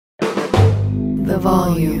the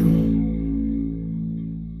volume.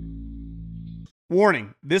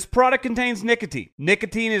 Warning, this product contains nicotine.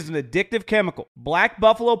 Nicotine is an addictive chemical. Black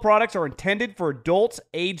Buffalo products are intended for adults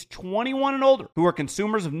aged 21 and older who are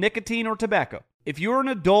consumers of nicotine or tobacco. If you're an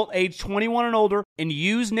adult aged 21 and older and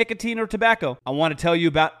use nicotine or tobacco, I want to tell you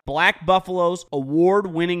about Black Buffalo's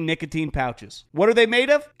award-winning nicotine pouches. What are they made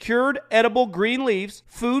of? Cured edible green leaves,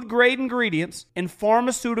 food-grade ingredients, and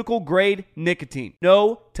pharmaceutical-grade nicotine.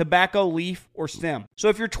 No tobacco leaf or stem. So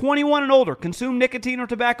if you're 21 and older, consume nicotine or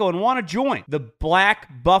tobacco, and want to join the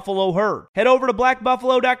Black Buffalo herd, head over to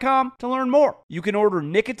blackbuffalo.com to learn more. You can order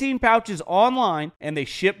nicotine pouches online, and they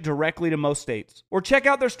ship directly to most states. Or check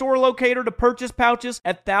out their store locator to purchase pouches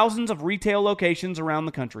at thousands of retail locations around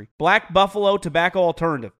the country. Black Buffalo Tobacco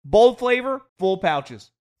Alternative. Bold flavor, full pouches.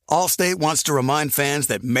 Allstate wants to remind fans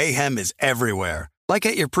that mayhem is everywhere, like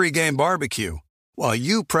at your pregame barbecue. While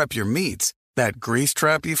you prep your meats, that grease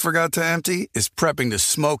trap you forgot to empty is prepping to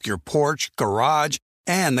smoke your porch, garage,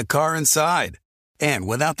 and the car inside. And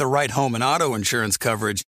without the right home and auto insurance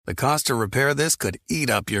coverage, the cost to repair this could eat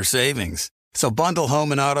up your savings. So bundle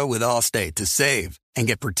home and auto with Allstate to save and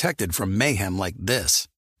get protected from mayhem like this.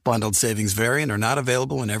 Bundled savings vary and are not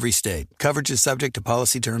available in every state. Coverage is subject to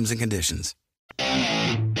policy terms and conditions.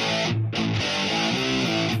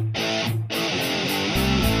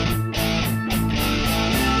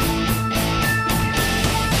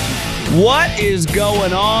 What is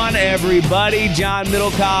going on, everybody? John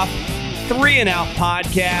Middlecoff, 3 and Out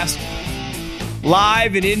podcast,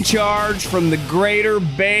 live and in charge from the greater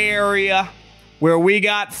Bay Area, where we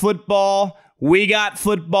got football,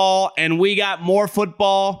 and we got more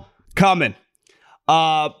football coming.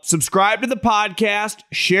 Subscribe to the podcast,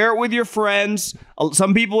 share it with your friends.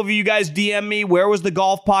 Some people of you guys DM me, where was the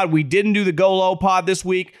golf pod? We didn't do the Go Low pod this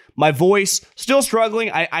week. My voice, still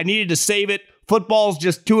struggling. I needed to save it. Football's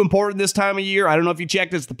just too important this time of year. I don't know if you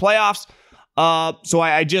checked, it's the playoffs. So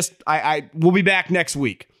I we'll be back next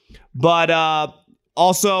week. But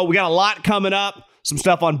also, we got a lot coming up. Some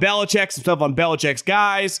stuff on Belichick, some stuff on Belichick's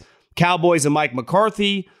guys, Cowboys and Mike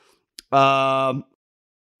McCarthy. Some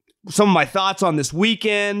of my thoughts on this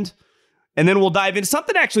weekend. And then we'll dive into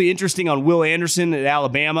something actually interesting on Will Anderson at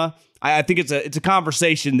Alabama. I think it's a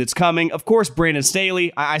conversation that's coming. Of course, Brandon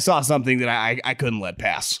Staley. I saw something that I couldn't let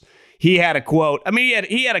pass. He had a quote. I mean,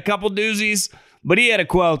 he had a couple doozies, but he had a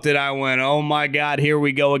quote that I went, oh my God, here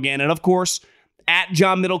we go again. And of course, at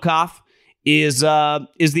John Middlecoff is the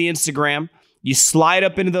Instagram. You slide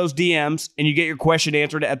up into those DMs and you get your question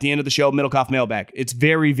answered at the end of the show, Middlecoff Mailbag. It's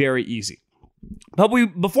very, very easy. But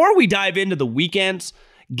before we dive into the weekend's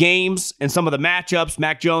games and some of the matchups,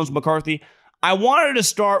 Mac Jones, McCarthy, I wanted to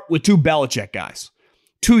start with 2 Belichick guys.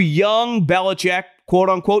 2 young Belichick,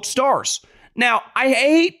 quote-unquote, stars. Now, I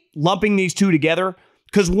hate lumping these 2 together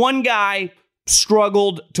because one guy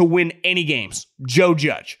struggled to win any games, Joe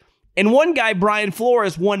Judge. And one guy, Brian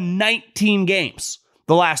Flores, won 19 games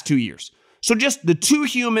the last 2 years. So just the 2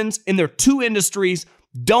 humans in their 2 industries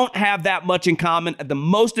don't have that much in common. And the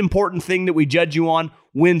most important thing that we judge you on,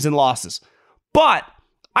 wins and losses. But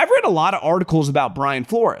I've read a lot of articles about Brian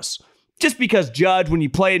Flores. Just because Judge, when you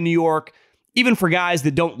play in New York, even for guys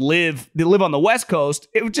that live on the West Coast,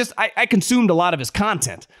 it was just, I consumed a lot of his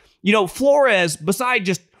content. You know, Flores, beside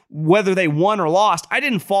just whether they won or lost, I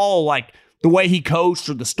didn't follow like the way he coached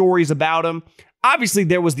or the stories about him. Obviously,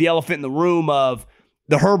 there was the elephant in the room of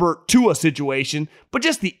the Herbert Tua situation, but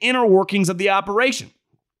just the inner workings of the operation.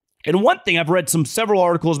 And one thing, I've read several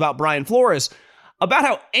articles about Brian Flores about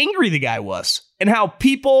how angry the guy was and how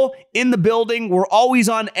people in the building were always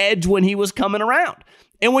on edge when he was coming around.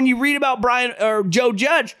 And when you read about Joe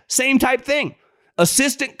Judge, same type thing.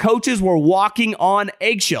 Assistant coaches were walking on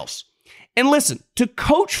eggshells. And listen, to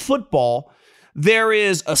coach football, there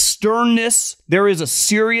is a sternness, there is a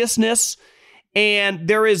seriousness, and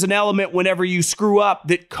there is an element whenever you screw up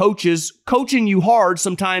that coaching you hard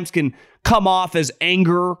sometimes can come off as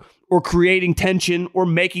anger or creating tension or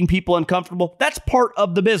making people uncomfortable. That's part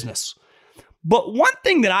of the business. But one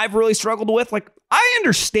thing that I've really struggled with, like, I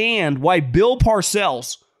understand why Bill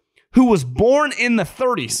Parcells, who was born in the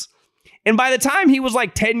 30s, and by the time he was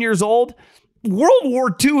like 10 years old, World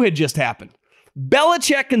War II had just happened.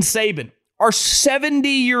 Belichick and Saban are 70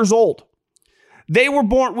 years old. They were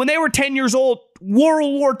born, when they were 10 years old,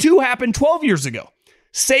 World War II happened 12 years ago.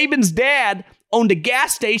 Saban's dad owned a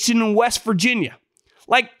gas station in West Virginia.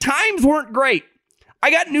 Like, times weren't great.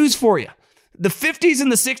 I got news for you. The 50s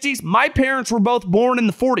and the 60s, my parents were both born in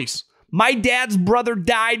the 40s. My dad's brother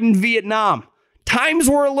died in Vietnam. Times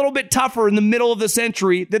were a little bit tougher in the middle of the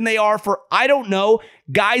century than they are for, I don't know,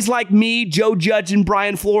 guys like me, Joe Judge, and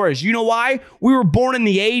Brian Flores. You know why? We were born in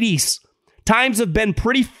the 80s. Times have been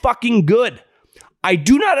pretty fucking good. I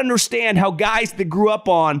do not understand how guys that grew up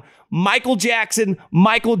on Michael Jackson,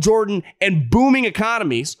 Michael Jordan, and booming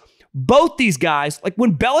economies, both these guys, like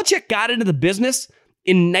when Belichick got into the business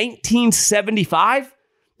in 1975,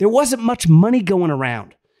 there wasn't much money going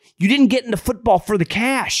around. You didn't get into football for the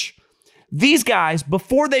cash. These guys,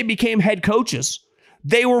 before they became head coaches,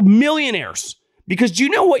 they were millionaires. Because do you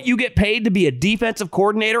know what you get paid to be a defensive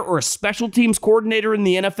coordinator or a special teams coordinator in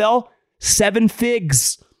the NFL? 7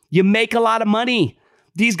 figs. You make a lot of money.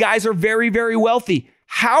 These guys are very, very wealthy.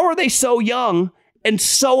 How are they so young and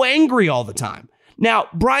so angry all the time? Now,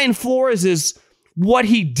 Brian Flores is what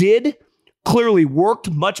he did clearly worked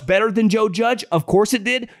much better than Joe Judge. Of course it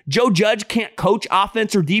did. Joe Judge can't coach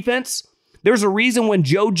offense or defense. There's a reason when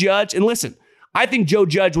Joe Judge, and listen, I think Joe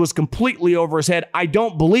Judge was completely over his head. I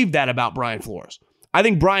don't believe that about Brian Flores. I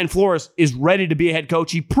think Brian Flores is ready to be a head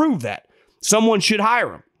coach. He proved that. Someone should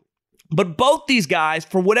hire him. But both these guys,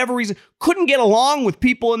 for whatever reason, couldn't get along with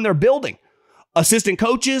people in their building. Assistant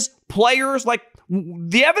coaches, players, like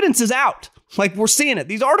the evidence is out. Like we're seeing it.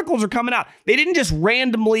 These articles are coming out. They didn't just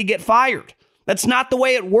randomly get fired. That's not the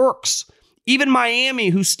way it works. Even Miami,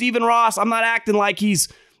 who's Stephen Ross, I'm not acting like he's,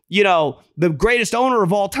 the greatest owner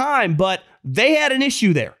of all time, but they had an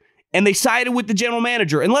issue there and they sided with the general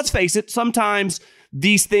manager. And let's face it, sometimes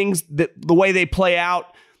these things, the way they play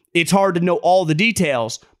out, it's hard to know all the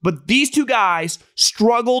details. But these two guys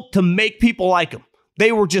struggled to make people like them.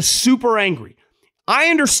 They were just super angry. I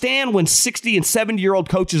understand when 60 and 70-year-old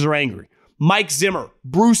coaches are angry. Mike Zimmer,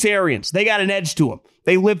 Bruce Arians, they got an edge to them.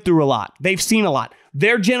 They lived through a lot. They've seen a lot.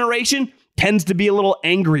 Their generation tends to be a little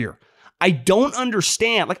angrier. I don't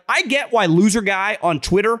understand. Like, I get why loser guy on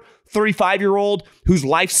Twitter, 35-year-old, whose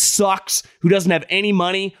life sucks, who doesn't have any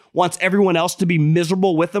money, wants everyone else to be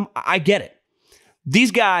miserable with them. I get it.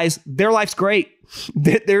 These guys, their life's great.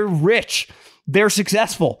 They're rich. They're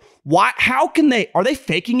successful. Why? How can they? Are they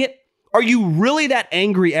faking it? Are you really that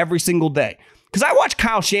angry every single day? Because I watch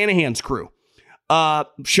Kyle Shanahan's crew,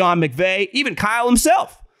 Sean McVay, even Kyle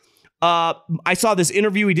himself. I saw this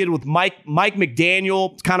interview he did with Mike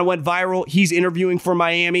McDaniel, kind of went viral. He's interviewing for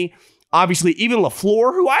Miami. Obviously, even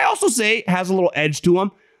LaFleur, who I also say has a little edge to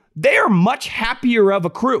him, they are much happier of a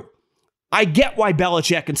crew. I get why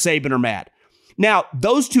Belichick and Saban are mad. Now,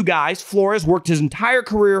 those two guys, Flores worked his entire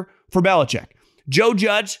career for Belichick. Joe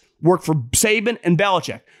Judge worked for Saban and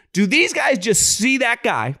Belichick. Do these guys just see that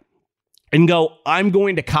guy and go, I'm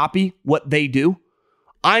going to copy what they do?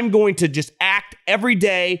 I'm going to just act every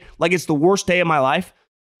day like it's the worst day of my life?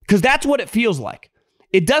 Because that's what it feels like.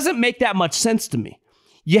 It doesn't make that much sense to me.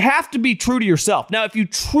 You have to be true to yourself. Now, if you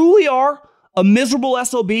truly are a miserable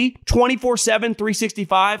SOB, 24/7,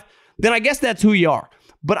 365, then I guess that's who you are.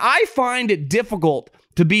 But I find it difficult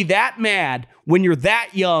to be that mad when you're that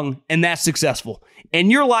young and that successful.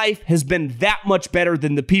 And your life has been that much better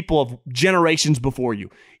than the people of generations before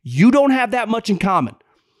you. You don't have that much in common.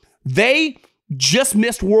 They just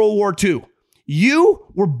missed World War II. You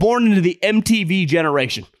were born into the MTV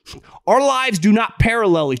generation. Our lives do not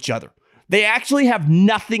parallel each other. They actually have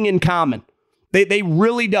nothing in common. They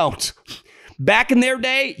really don't. Back in their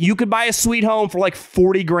day, you could buy a sweet home for like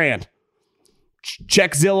 40 grand.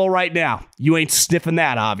 Check Zillow right now. You ain't sniffing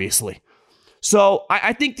that, obviously. So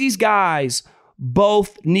I think these guys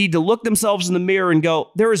both need to look themselves in the mirror and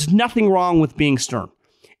go, there is nothing wrong with being stern.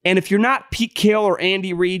 And if you're not Pete Carroll or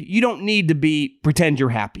Andy Reid, you don't need to pretend you're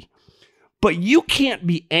happy. But you can't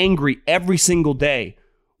be angry every single day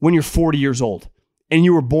when you're 40 years old and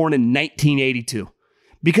you were born in 1982.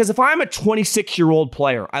 Because if I'm a 26-year-old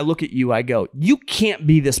player, I look at you, I go, you can't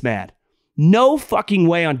be this mad. No fucking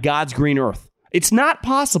way on God's green earth. It's not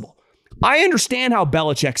possible. I understand how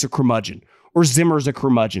Belichick's a curmudgeon or Zimmer's a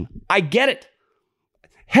curmudgeon. I get it.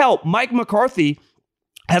 Hell, Mike McCarthy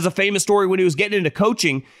has a famous story when he was getting into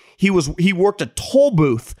coaching. He worked a toll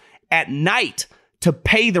booth at night to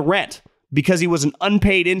pay the rent because he was an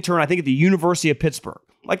unpaid intern, I think, at the University of Pittsburgh.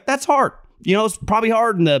 Like, that's hard. It's probably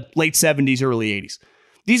hard in the late 70s, early 80s.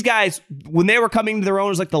 These guys, when they were coming to their own, it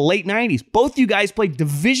was like the late 90s. Both you guys played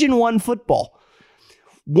Division I football.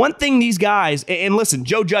 One thing these guys, and listen,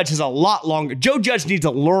 Joe Judge has a lot longer. Joe Judge needs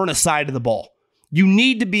to learn a side of the ball. You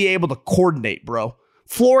need to be able to coordinate, bro.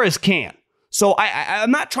 Flores can. So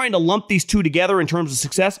I'm not trying to lump these two together in terms of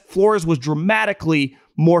success. Flores was dramatically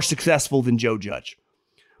more successful than Joe Judge.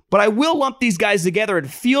 But I will lump these guys together. It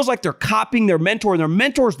feels like they're copying their mentor, and their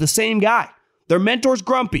mentor's the same guy. Their mentor's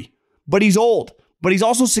grumpy, but he's old. But he's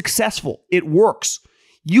also successful. It works.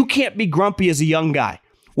 You can't be grumpy as a young guy.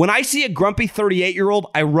 When I see a grumpy 38-year-old,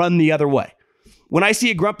 I run the other way. When I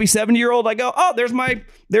see a grumpy 70-year-old, I go, oh, there's my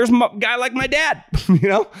guy like my dad.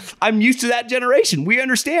 I'm used to that generation. We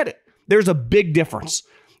understand it. There's a big difference.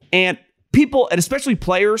 And people, and especially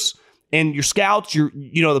players and your scouts,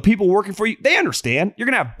 the people working for you, they understand. You're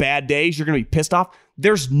going to have bad days. You're going to be pissed off.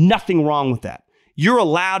 There's nothing wrong with that. You're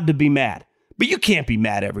allowed to be mad, but you can't be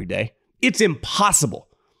mad every day. It's impossible.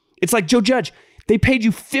 It's like Joe Judge. They paid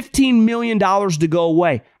you $15 million to go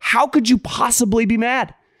away. How could you possibly be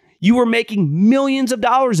mad? You were making millions of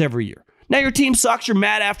dollars every year. Now your team sucks. You're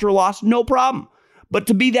mad after a loss. No problem. But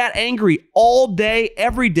to be that angry all day,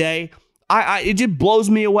 every day, it just blows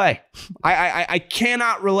me away. I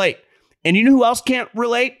cannot relate. And you know who else can't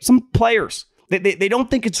relate? Some players. They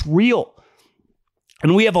don't think it's real.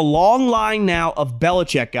 And we have a long line now of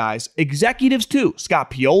Belichick guys, executives too.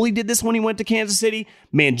 Scott Pioli did this when he went to Kansas City.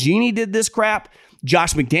 Mangini did this crap.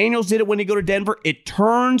 Josh McDaniels did it when he go to Denver. It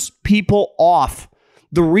turns people off.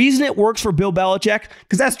 The reason it works for Bill Belichick,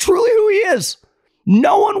 because that's truly who he is.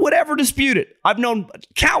 No one would ever dispute it. I've known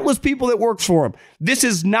countless people that work for him. This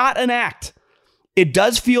is not an act. It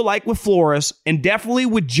does feel like with Flores, and definitely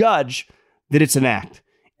with Judge, that it's an act.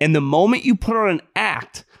 And the moment you put on an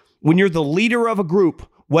act, when you're the leader of a group,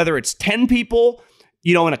 whether it's 10 people,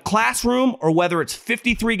 in a classroom, or whether it's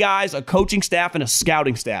 53 guys, a coaching staff, and a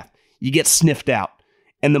scouting staff, you get sniffed out.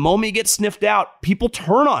 And the moment you get sniffed out, people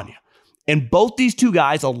turn on you. And both these two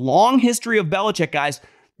guys, a long history of Belichick guys,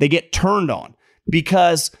 they get turned on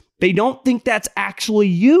because they don't think that's actually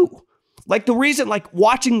you. Like the reason, like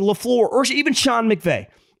watching LaFleur or even Sean McVay,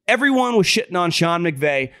 everyone was shitting on Sean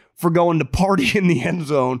McVay for going to party in the end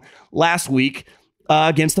zone last week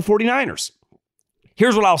against the 49ers.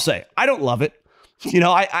 Here's what I'll say. I don't love it.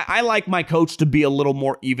 I like my coach to be a little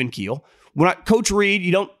more even keel. Coach Reed,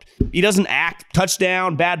 he doesn't act,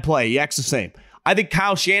 touchdown, bad play. He acts the same. I think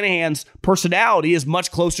Kyle Shanahan's personality is much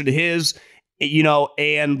closer to his,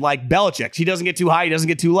 and like Belichick's. He doesn't get too high, he doesn't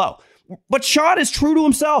get too low. But Sean is true to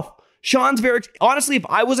himself. Sean's honestly, if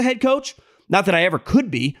I was a head coach, not that I ever could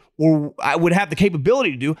be, or I would have the capability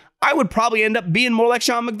to do, I would probably end up being more like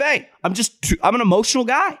Sean McVay. I'm an emotional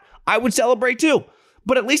guy. I would celebrate too.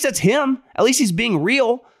 But at least that's him. At least he's being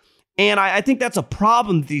real. And I think that's a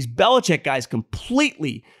problem that these Belichick guys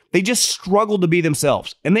they just struggle to be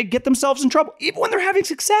themselves. And they get themselves in trouble, even when they're having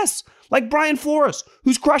success. Like Brian Flores,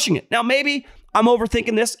 who's crushing it. Now, maybe I'm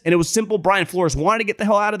overthinking this, and it was simple. Brian Flores wanted to get the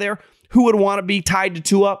hell out of there. Who would want to be tied to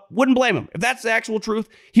Tua? Wouldn't blame him. If that's the actual truth,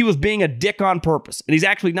 he was being a dick on purpose. And he's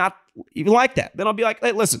actually not even like that. Then I'll be like,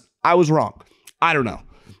 hey, listen, I was wrong. I don't know.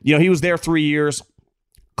 He was there 3 years,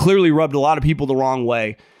 clearly rubbed a lot of people the wrong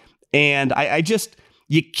way. And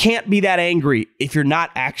you can't be that angry if you're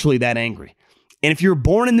not actually that angry. And if you're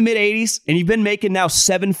born in the mid-'80s and you've been making now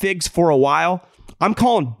 7 figs for a while, I'm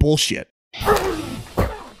calling bullshit.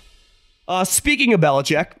 Speaking of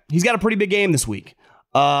Belichick, he's got a pretty big game this week.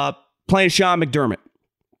 Playing Sean McDermott.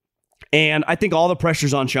 And I think all the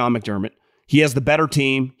pressure's on Sean McDermott. He has the better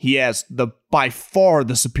team. He has by far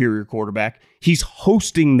the superior quarterback. He's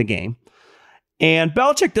hosting the game. And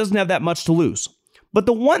Belichick doesn't have that much to lose. But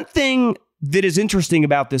the one thing that is interesting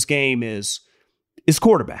about this game is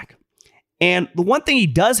quarterback. And the one thing he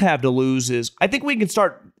does have to lose is I think we can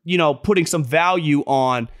start, putting some value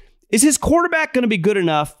on, is his quarterback going to be good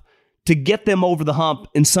enough to get them over the hump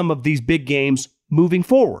in some of these big games moving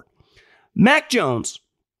forward? Mac Jones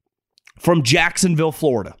from Jacksonville,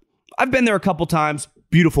 Florida. I've been there a couple times.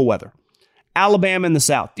 Beautiful weather. Alabama in the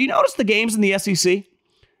South. Do you notice the games in the SEC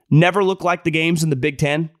never look like the games in the Big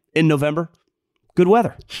Ten in November? Good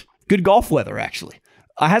weather. Good golf weather, actually.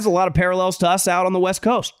 Has a lot of parallels to us out on the West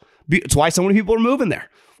Coast. It's why so many people are moving there.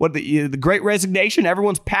 The Great Resignation,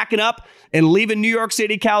 everyone's packing up and leaving New York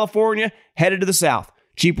City, California, headed to the South.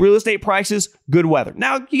 Cheap real estate prices, good weather.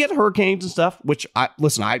 Now, you get hurricanes and stuff, which, I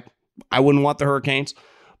wouldn't want the hurricanes,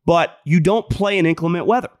 but you don't play in inclement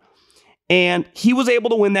weather. And he was able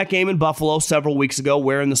to win that game in Buffalo several weeks ago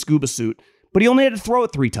wearing the scuba suit, but he only had to throw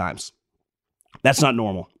it 3 times. That's not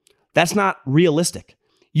normal. That's not realistic.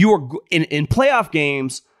 You are in playoff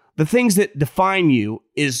games, the things that define you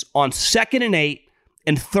is on 2nd and 8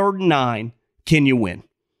 and 3rd and 9, can you win?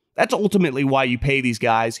 That's ultimately why you pay these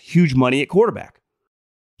guys huge money at quarterback.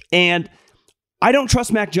 And I don't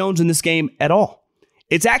trust Mac Jones in this game at all.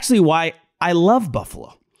 It's actually why I love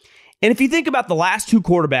Buffalo. And if you think about the last 2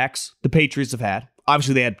 quarterbacks the Patriots have had,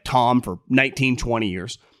 obviously they had Tom for 19, 20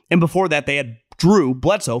 years. And before that, they had Drew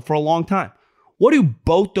Bledsoe for a long time. What do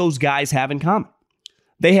both those guys have in common?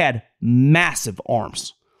 They had massive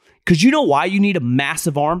arms. Because you know why you need a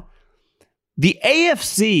massive arm? The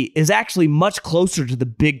AFC is actually much closer to the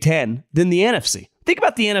Big Ten than the NFC. Think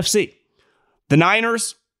about the NFC. The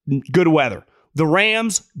Niners, good weather. The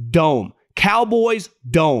Rams, dome. Cowboys,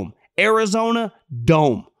 dome. Arizona,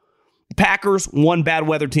 dome. Packers, one bad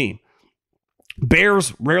weather team.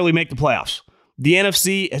 Bears rarely make the playoffs. The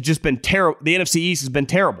NFC has just been terrible. The NFC East has been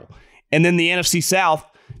terrible. And then the NFC South,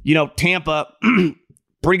 Tampa,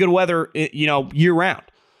 pretty good weather, year round.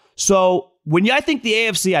 So I think the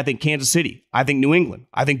AFC, I think Kansas City, I think New England,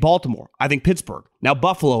 I think Baltimore, I think Pittsburgh, now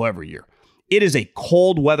Buffalo every year. It is a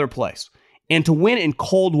cold weather place. And to win in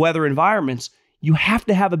cold weather environments, you have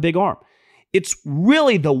to have a big arm. It's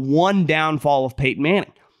really the one downfall of Peyton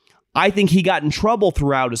Manning. I think he got in trouble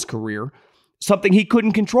throughout his career, something he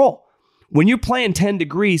couldn't control. When you're playing 10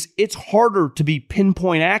 degrees, it's harder to be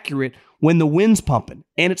pinpoint accurate when the wind's pumping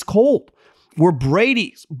and it's cold, where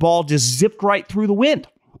Brady's ball just zipped right through the wind.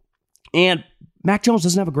 And Mac Jones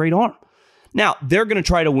doesn't have a great arm. Now, they're going to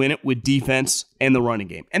try to win it with defense and the running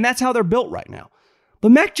game, and that's how they're built right now.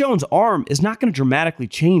 But Mac Jones' arm is not going to dramatically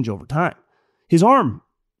change over time. His arm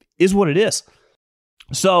is what it is.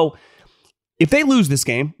 So if they lose this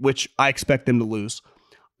game, which I expect them to lose,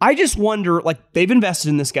 I just wonder, they've invested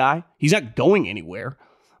in this guy. He's not going anywhere.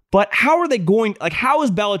 But how are they going, how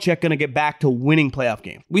is Belichick going to get back to winning playoff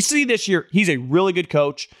games? We see this year, he's a really good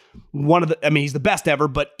coach. He's the best ever,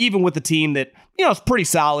 but even with the team that, is pretty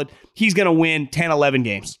solid, he's going to win 10, 11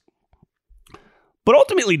 games. But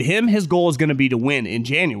ultimately to him, his goal is going to be to win in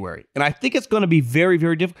January. And I think it's going to be very,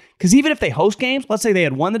 very difficult. Because even if they host games, let's say they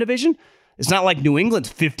had won the division, it's not like New England's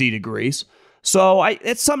 50 degrees. So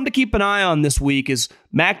it's something to keep an eye on this week is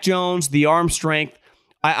Mac Jones, the arm strength.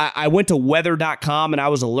 I went to weather.com and I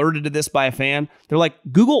was alerted to this by a fan. They're like,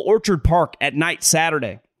 Google Orchard Park at night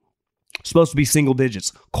Saturday. Supposed to be single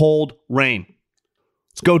digits. Cold, rain.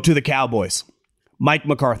 Let's go to the Cowboys. Mike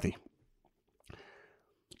McCarthy.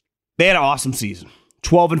 They had an awesome season.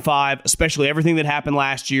 12-5, especially everything that happened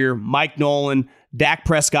last year. Mike Nolan, Dak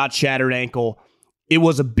Prescott's shattered ankle. It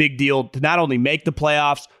was a big deal to not only make the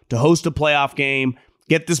playoffs, to host a playoff game,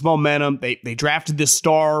 get this momentum. They drafted this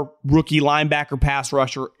star rookie linebacker pass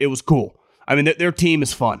rusher. It was cool. Their team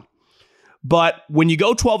is fun. But when you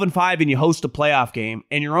go 12-5 and you host a playoff game,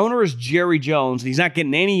 and your owner is Jerry Jones, and he's not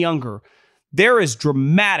getting any younger, there is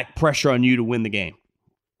dramatic pressure on you to win the game.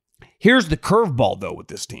 Here's the curveball, though, with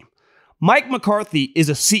this team. Mike McCarthy is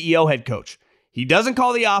a CEO head coach. He doesn't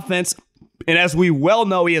call the offense, and as we well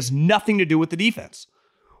know, he has nothing to do with the defense.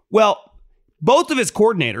 Well, both of his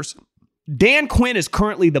coordinators, Dan Quinn is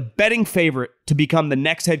currently the betting favorite to become the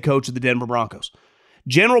next head coach of the Denver Broncos.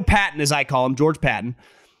 General Patton, as I call him, George Patton,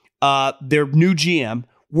 their new GM,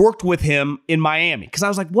 worked with him in Miami. Because I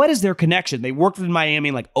was like, what is their connection? They worked with Miami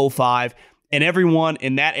in 2005, and everyone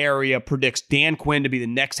in that area predicts Dan Quinn to be the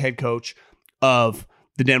next head coach of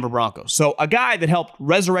the Denver Broncos. So a guy that helped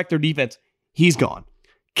resurrect their defense, he's gone.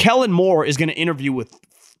 Kellen Moore is going to interview with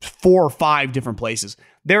 4 or 5 different places.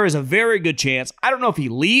 There is a very good chance, I don't know if he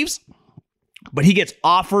leaves, but he gets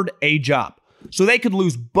offered a job. So they could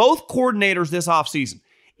lose both coordinators this offseason.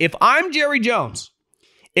 If I'm Jerry Jones,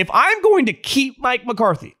 if I'm going to keep Mike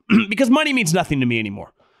McCarthy, because money means nothing to me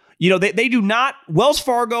anymore. They do not, Wells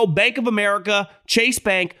Fargo, Bank of America, Chase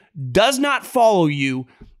Bank does not follow you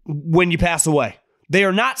when you pass away. They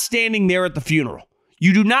are not standing there at the funeral.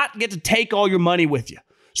 You do not get to take all your money with you.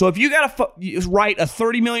 So if you got to write a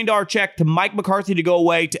 $30 million check to Mike McCarthy to go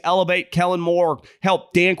away, to elevate Kellen Moore, or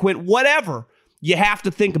help Dan Quinn, whatever, you have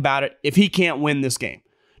to think about it if he can't win this game.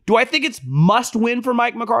 Do I think it's must win for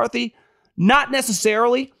Mike McCarthy? Not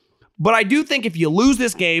necessarily, but I do think if you lose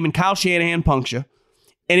this game and Kyle Shanahan punks you,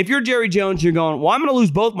 and if you're Jerry Jones, you're going, well, I'm going to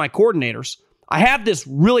lose both my coordinators. I have this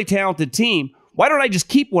really talented team. Why don't I just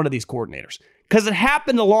keep one of these coordinators? Because it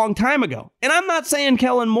happened a long time ago. And I'm not saying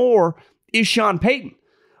Kellen Moore is Sean Payton,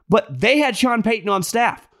 but they had Sean Payton on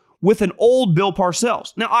staff with an old Bill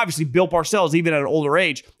Parcells. Now, obviously, Bill Parcells, even at an older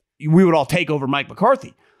age, we would all take over Mike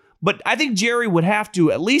McCarthy. But I think Jerry would have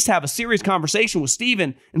to at least have a serious conversation with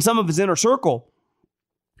Steven and some of his inner circle.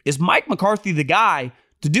 Is Mike McCarthy the guy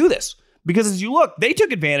to do this? Because as you look, they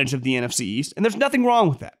took advantage of the NFC East, and there's nothing wrong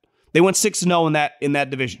with that. They went 6-0 in that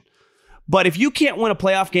division. But if you can't win a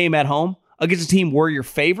playoff game at home against a team where you're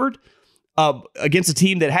favored, against a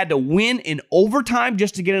team that had to win in overtime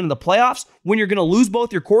just to get into the playoffs, when you're going to lose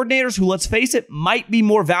both your coordinators, who, let's face it, might be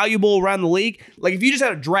more valuable around the league. Like if you just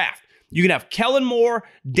had a draft, you can have Kellen Moore,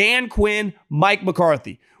 Dan Quinn, Mike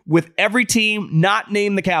McCarthy, with every team not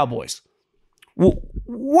named the Cowboys.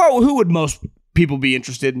 Who would most people be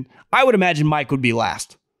interested in? I would imagine Mike would be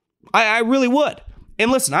last. I really would. And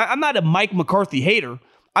listen, I'm not a Mike McCarthy hater.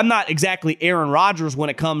 I'm not exactly Aaron Rodgers when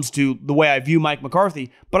it comes to the way I view Mike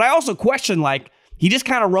McCarthy, but I also question, he just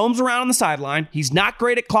kind of roams around on the sideline. He's not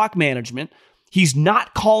great at clock management. He's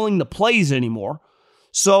not calling the plays anymore.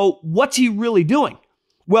 So what's he really doing?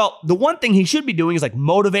 Well, the one thing he should be doing is like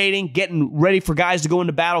motivating, getting ready for guys to go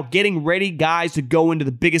into battle, getting ready guys to go into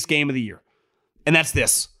the biggest game of the year. And that's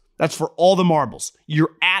this. That's for all the marbles.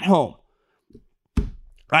 You're at home.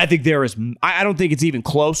 I don't think it's even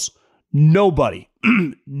close. Nobody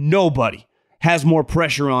has more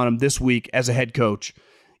pressure on him this week as a head coach.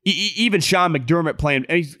 Even Sean McDermott playing,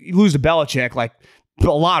 you lose to Belichick, like a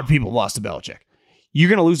lot of people lost to Belichick. You're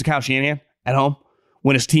going to lose to Kyle Shanahan at home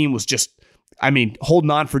when his team was just,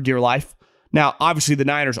 holding on for dear life. Now, obviously, the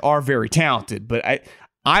Niners are very talented, but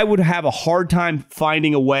I would have a hard time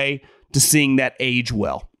finding a way to seeing that age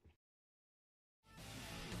well.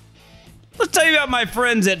 Let's tell you about my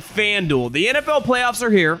friends at FanDuel. The NFL playoffs are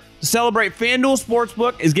here. To celebrate, FanDuel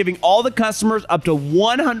Sportsbook is giving all the customers up to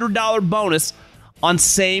 $100 bonus on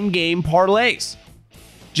same-game parlays.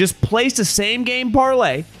 Just place a same-game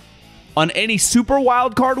parlay on any Super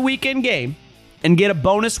Wildcard Weekend game and get a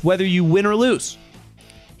bonus whether you win or lose.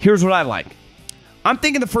 Here's what I like. I'm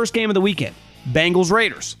thinking the first game of the weekend,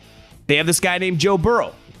 Bengals-Raiders. They have this guy named Joe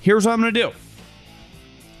Burrow. Here's what I'm going to do.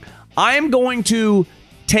 I am going to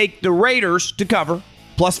take the Raiders to cover,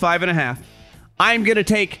 plus 5.5. I'm going to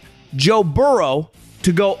take Joe Burrow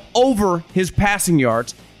to go over his passing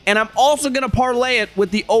yards, and I'm also going to parlay it with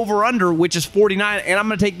the over-under, which is 49, and I'm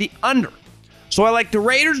going to take the under. So I like the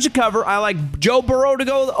Raiders to cover, I like Joe Burrow to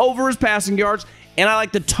go over his passing yards, and I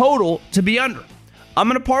like the total to be under. I'm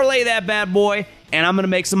going to parlay that bad boy, and I'm going to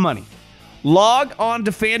make some money. Log on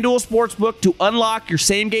to FanDuel Sportsbook to unlock your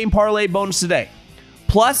same-game parlay bonus today.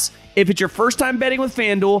 Plus, if it's your first time betting with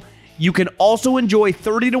FanDuel, you can also enjoy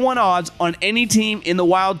 30-1 odds on any team in the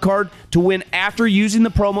wild card to win after using the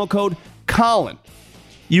promo code Colin.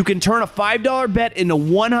 You can turn a $5 bet into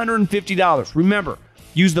 $150. Remember,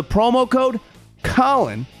 use the promo code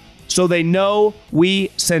Colin so they know we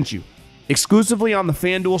sent you. Exclusively on the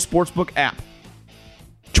FanDuel Sportsbook app.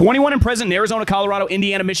 21 and present in Arizona, Colorado,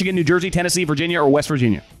 Indiana, Michigan, New Jersey, Tennessee, Virginia, or West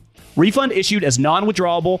Virginia. Refund issued as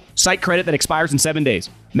non-withdrawable site credit that expires in 7 days.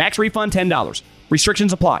 Max refund $10.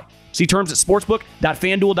 Restrictions apply. See terms at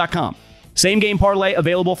sportsbook.fanduel.com. Same game parlay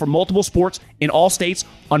available for multiple sports in all states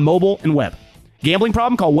on mobile and web. Gambling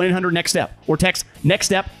problem? Call 1-800-NEXT-STEP or text NEXT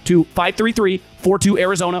STEP to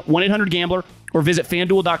 533-42-ARIZONA, 1-800-GAMBLER, or visit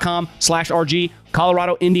fanduel.com/RG,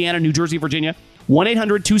 Colorado, Indiana, New Jersey, Virginia,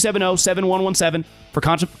 1-800-270-7117 for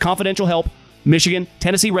confidential help. Michigan,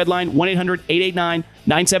 Tennessee Redline,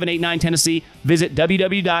 1-800-889-9789, Tennessee. Visit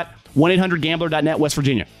www.1800gambler.net, West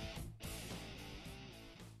Virginia.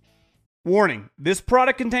 Warning, this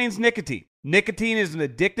product contains nicotine. Nicotine is an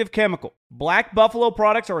addictive chemical. Black Buffalo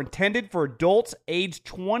products are intended for adults aged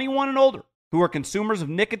 21 and older who are consumers of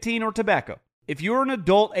nicotine or tobacco. If you're an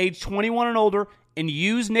adult aged 21 and older and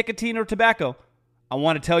use nicotine or tobacco, I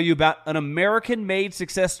want to tell you about an American-made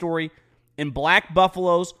success story in Black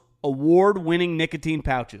Buffalo's award-winning nicotine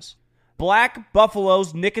pouches. Black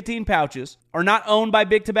Buffalo's nicotine pouches are not owned by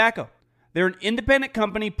Big Tobacco. They're an independent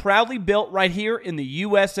company proudly built right here in the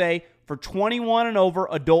USA for 21 and over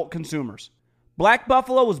adult consumers. Black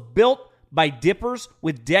Buffalo was built by dippers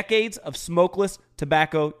with decades of smokeless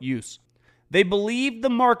tobacco use. They believed the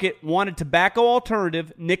market wanted tobacco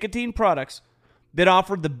alternative nicotine products that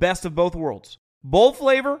offered the best of both worlds. Bold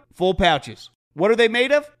flavor, full pouches. What are they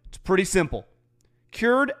made of? It's pretty simple.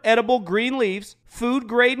 Cured edible green leaves,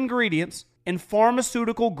 food-grade ingredients, and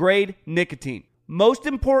pharmaceutical-grade nicotine. Most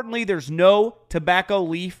importantly, there's no tobacco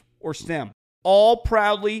leaf or stem. All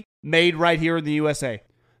proudly made right here in the USA.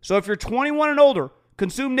 So if you're 21 and older,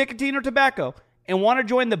 consume nicotine or tobacco, and want to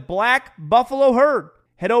join the Black Buffalo herd,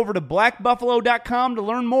 head over to blackbuffalo.com to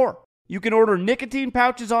learn more. You can order nicotine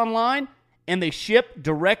pouches online, and they ship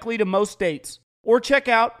directly to most states. Or check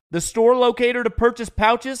out the store locator to purchase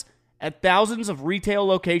pouches at thousands of retail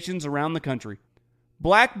locations around the country.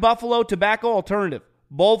 Black Buffalo Tobacco Alternative.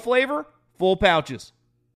 Bold flavor, full pouches.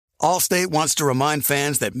 Allstate wants to remind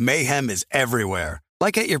fans that mayhem is everywhere,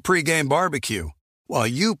 like at your pregame barbecue. While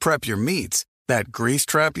you prep your meats, that grease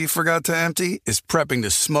trap you forgot to empty is prepping to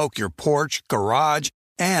smoke your porch, garage,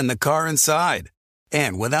 and the car inside.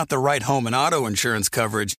 And without the right home and auto insurance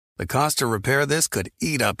coverage, the cost to repair this could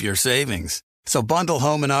eat up your savings. So bundle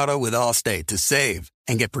home and auto with Allstate to save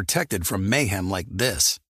and get protected from mayhem like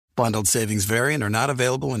this. Bundled savings vary and are not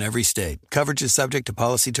available in every state. Coverage is subject to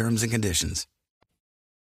policy terms and conditions.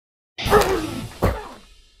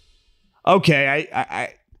 Okay,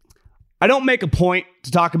 I don't make a point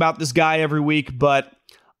to talk about this guy every week, but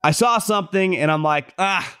I saw something and I'm like,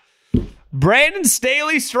 Brandon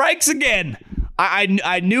Staley strikes again.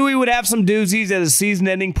 I knew he would have some doozies at his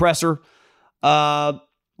season-ending presser.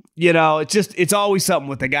 it's always something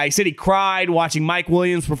with the guy. He said he cried watching Mike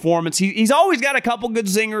Williams' performance. He's always got a couple good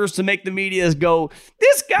zingers to make the media go,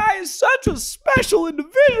 this guy is such a special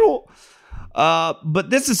individual. But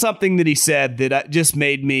this is something that he said that just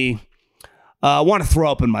made me want to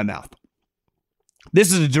throw up in my mouth.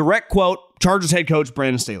 This is a direct quote, Chargers head coach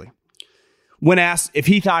Brandon Staley. When asked if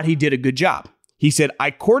he thought he did a good job, he said,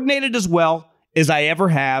 I coordinated as well as I ever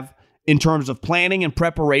have in terms of planning and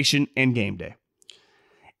preparation and game day.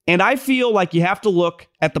 And I feel like you have to look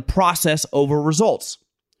at the process over results.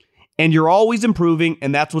 And you're always improving,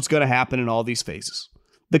 and that's what's going to happen in all these phases.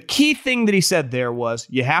 The key thing that he said there was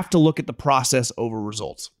you have to look at the process over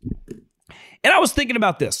results. And I was thinking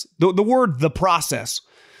about this. The word the process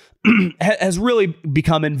has really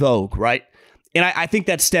become in vogue, right? And I think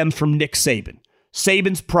that stems from Nick Saban.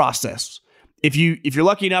 Saban's process. If you're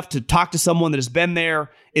lucky enough to talk to someone that has been there,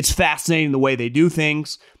 it's fascinating the way they do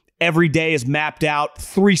things. Every day is mapped out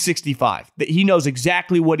 365. That he knows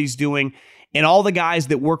exactly what he's doing. And all the guys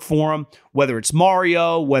that work for him, whether it's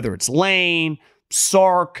Mario, whether it's Lane,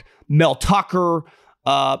 Sark, Mel Tucker,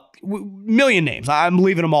 million names. I'm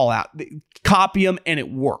leaving them all out. Copy them and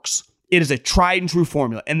it works. It is a tried and true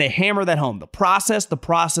formula. And they hammer that home. The process, the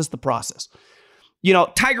process, the process.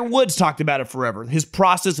 Tiger Woods talked about it forever. His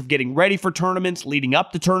process of getting ready for tournaments, leading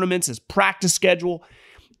up to tournaments, his practice schedule.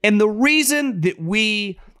 And the reason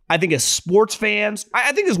that I think as sports fans,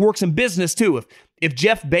 I think this works in business too. If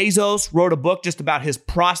Jeff Bezos wrote a book just about his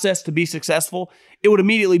process to be successful, it would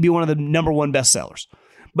immediately be one of the number one bestsellers.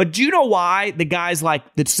 But do you know why the guys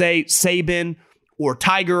that say Saban or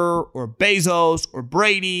Tiger or Bezos or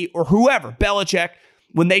Brady or whoever, Belichick,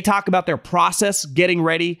 when they talk about their process getting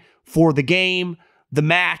ready for the game, the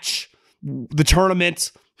match, the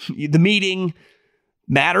tournament, the meeting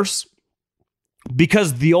matters?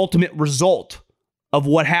 Because the ultimate result of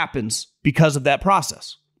what happens because of that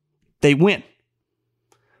process, they win.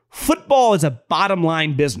 Football is a bottom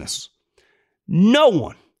line business. No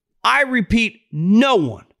one, I repeat, no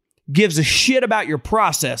one gives a shit about your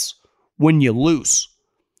process when you lose.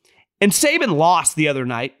 And Saban lost the other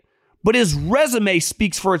night, but his resume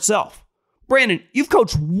speaks for itself. Brandon, you've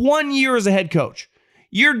coached 1 year as a head coach.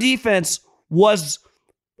 Your defense was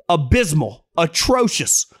abysmal,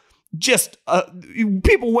 atrocious. Just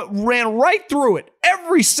people ran right through it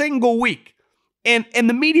every single week. And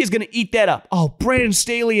the media is going to eat that up. Oh, Brandon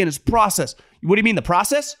Staley and his process. What do you mean the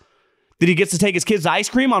process? That he gets to take his kids to ice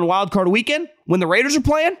cream on Wild Card Weekend when the Raiders are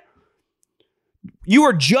playing? You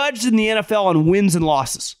are judged in the NFL on wins and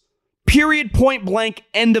losses. Period, point blank,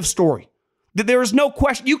 end of story. There is no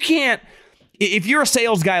question. You can't, if you're a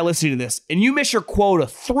sales guy listening to this and you miss your quota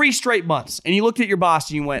 3 straight months and you looked at your boss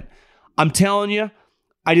and you went, I'm telling you,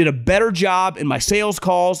 I did a better job in my sales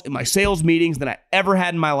calls, in my sales meetings than I ever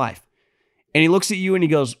had in my life. And he looks at you and he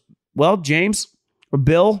goes, well, James or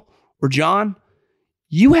Bill or John,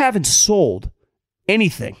 you haven't sold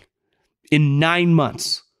anything in 9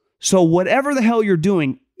 months. So whatever the hell you're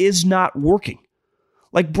doing is not working.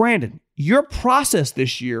 Like Brandon, your process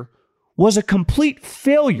this year was a complete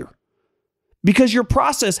failure because your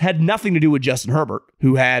process had nothing to do with Justin Herbert,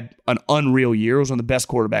 who had an unreal year, was one of the best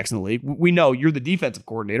quarterbacks in the league. We know you're the defensive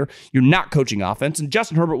coordinator. You're not coaching offense, and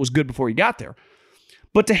Justin Herbert was good before you got there.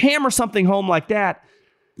 But to hammer something home like that,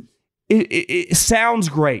 it sounds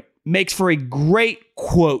great, makes for a great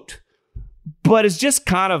quote, but it's just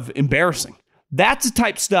kind of embarrassing. That's the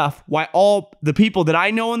type of stuff why all the people that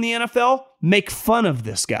I know in the NFL make fun of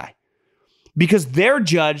this guy. Because they're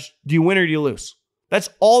judged, do you win or do you lose? That's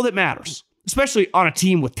all that matters, especially on a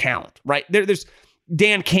team with talent, right? There's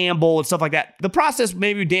Dan Campbell and stuff like that. The process,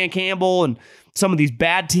 maybe Dan Campbell and some of these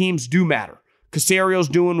bad teams do matter. Casario's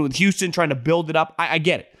doing with Houston, trying to build it up. I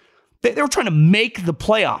get it. They were trying to make the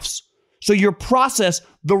playoffs. So your process,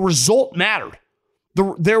 the result mattered.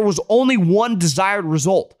 There was only one desired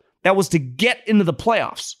result. That was to get into the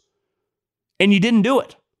playoffs. And you didn't do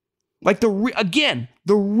it. Like the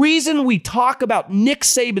reason we talk about Nick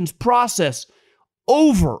Saban's process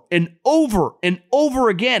over and over and over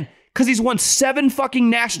again, because he's won 7 fucking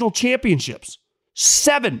national championships.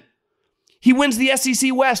 7. He wins the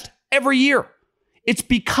SEC West every year. It's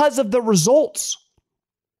because of the results.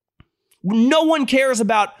 No one cares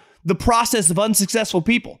about the process of unsuccessful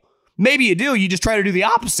people. Maybe you do. You just try to do the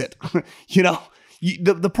opposite.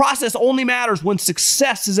 The process only matters when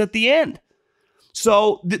success is at the end.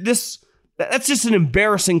 So that's just an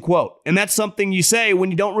embarrassing quote. And that's something you say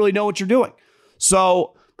when you don't really know what you're doing.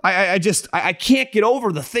 So I can't get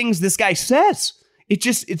over the things this guy says.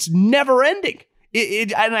 It's never ending.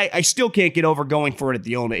 And I still can't get over going for it at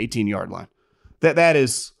the own 18-yard line. That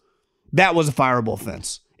was a fireable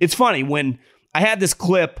offense. It's funny when I had this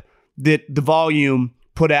clip that the volume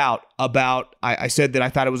put out about, I said that I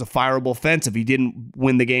thought it was a fireable offense if he didn't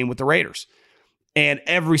win the game with the Raiders. And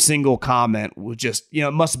every single comment was just,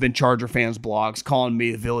 it must have been Charger fans' blogs calling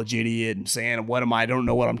me the village idiot and saying, what am I? I don't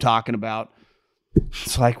know what I'm talking about.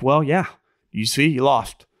 It's like, well, yeah, you see, you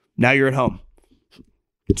lost. Now you're at home.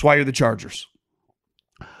 That's why you're the Chargers.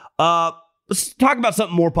 Let's talk about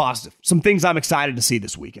something more positive. Some things I'm excited to see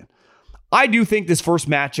this weekend. I do think this first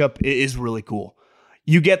matchup is really cool.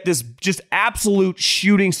 You get this just absolute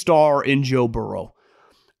shooting star in Joe Burrow.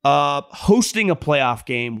 Hosting a playoff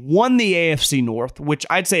game, won the AFC North, which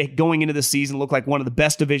I'd say going into the season looked like one of the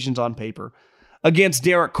best divisions on paper, against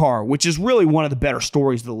Derek Carr, which is really one of the better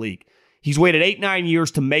stories of the league. He's waited 8-9 years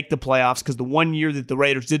to make the playoffs because the one year that the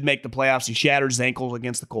Raiders did make the playoffs, he shattered his ankles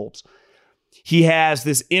against the Colts. He has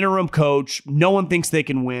this interim coach. No one thinks they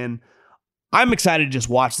can win. I'm excited to just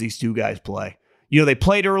watch these two guys play. They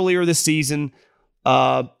played earlier this season.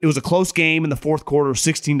 It was a close game in the fourth quarter,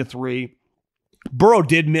 16-3. Burrow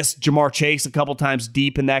did miss Jamar Chase a couple times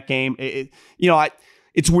deep in that game.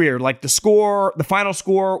 It's weird. Like the final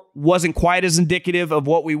score wasn't quite as indicative of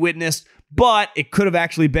what we witnessed, but it could have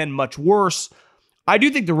actually been much worse. I do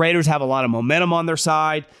think the Raiders have a lot of momentum on their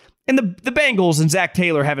side, and the Bengals and Zach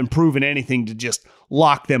Taylor haven't proven anything to just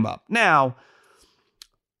lock them up. Now,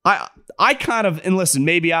 I kind of, and listen,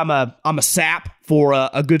 maybe I'm a sap for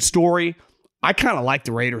a good story. I kind of like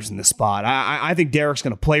the Raiders in this spot. I think Derek's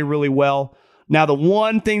going to play really well. Now, the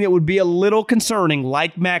one thing that would be a little concerning,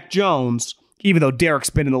 like Mac Jones, even though Derek's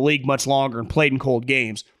been in the league much longer and played in cold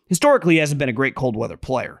games, historically he hasn't been a great cold weather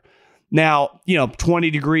player. Now, 20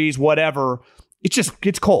 degrees, whatever,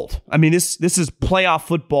 it's cold. I mean, this is playoff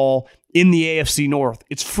football in the AFC North.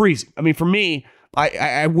 It's freezing. I mean, for me,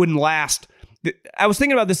 I wouldn't last. I was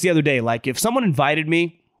thinking about this the other day. Like, if someone invited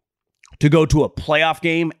me to go to a playoff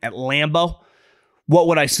game at Lambeau, what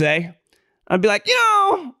would I say? I'd be like,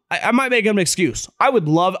 I might make an excuse.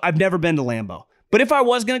 I've never been to Lambeau. But if I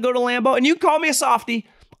was going to go to Lambeau, and you call me a softie,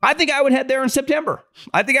 I think I would head there in September.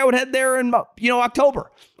 I think I would head there in,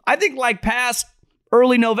 October. I think like past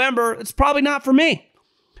early November, it's probably not for me.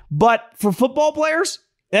 But for football players,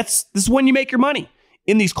 this is when you make your money,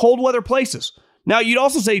 in these cold weather places. Now, you'd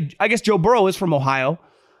also say, I guess Joe Burrow is from Ohio,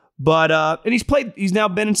 but and he's now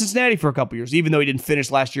been in Cincinnati for a couple years, even though he didn't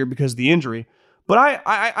finish last year because of the injury. But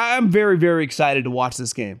I'm very, very excited to watch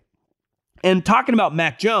this game. And talking about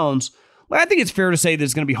Mac Jones, I think it's fair to say that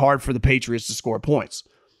it's going to be hard for the Patriots to score points.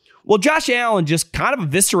 Well, Josh Allen just kind of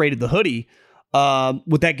eviscerated the hoodie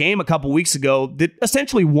with that game a couple weeks ago that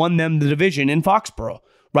essentially won them the division in Foxborough,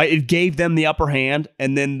 right? It gave them the upper hand,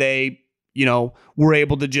 and then they, were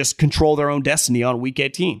able to just control their own destiny on Week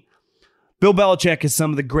 18. Bill Belichick has some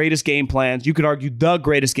of the greatest game plans. You could argue the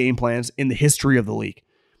greatest game plans in the history of the league.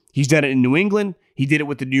 He's done it in New England. He did it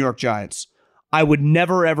with the New York Giants. I would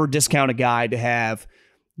never, ever discount a guy to have,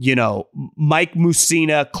 Mike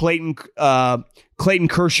Mussina, Clayton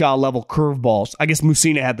Kershaw level curveballs. I guess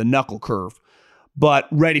Mussina had the knuckle curve, but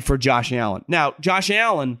ready for Josh Allen. Now, Josh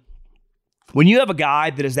Allen, when you have a guy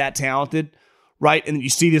that is that talented, right, and you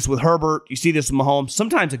see this with Herbert, you see this with Mahomes,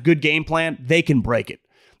 sometimes a good game plan, they can break it.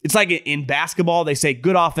 It's like in basketball, they say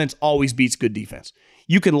good offense always beats good defense.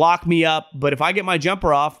 You can lock me up, but if I get my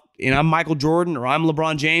jumper off and I'm Michael Jordan or I'm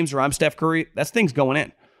LeBron James or I'm Steph Curry, that's things going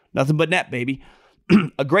in. Nothing but net, baby.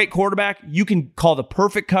 A great quarterback, you can call the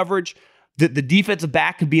perfect coverage. The defensive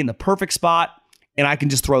back could be in the perfect spot, and I can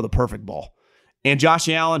just throw the perfect ball. And Josh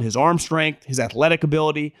Allen, his arm strength, his athletic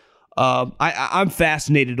ability, I'm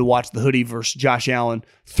fascinated to watch the hoodie versus Josh Allen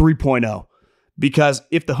 3.0. Because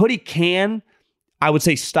if the hoodie can, I would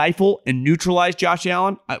say, stifle and neutralize Josh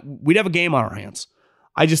Allen, we'd have a game on our hands.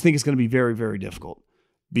 I just think it's going to be very, very difficult.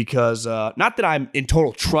 Because not that I'm in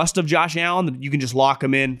total trust of Josh Allen, that you can just lock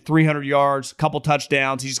him in 300 yards, a couple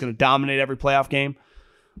touchdowns, he's just going to dominate every playoff game.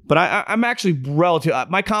 But I'm actually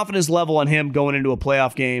my confidence level on him going into a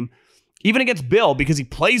playoff game, even against Bill, because he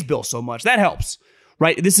plays Bill so much, that helps,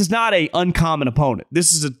 right? This is not an uncommon opponent.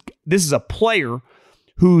 This is a player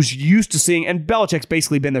who's used to seeing, and Belichick's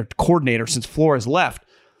basically been their coordinator since Flores left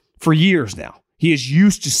for years now. He is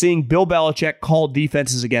used to seeing Bill Belichick call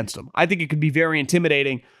defenses against him. I think it could be very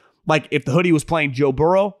intimidating. Like if the hoodie was playing Joe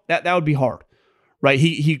Burrow, that would be hard, right?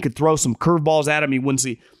 He could throw some curveballs at him. He wouldn't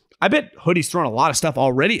see. I bet Hoodie's thrown a lot of stuff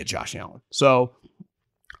already at Josh Allen. So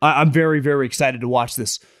I'm very, very excited to watch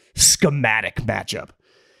this schematic matchup.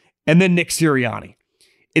 And then Nick Sirianni.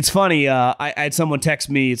 It's funny. I had someone text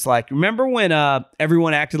me. It's like, remember when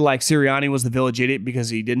everyone acted like Sirianni was the village idiot because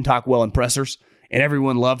he didn't talk well in pressers? And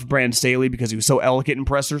everyone loved Brandon Staley because he was so elegant in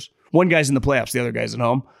pressers. One guy's in the playoffs, the other guy's at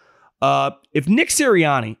home. If Nick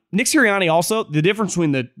Sirianni also, the difference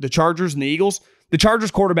between the Chargers and the Eagles, the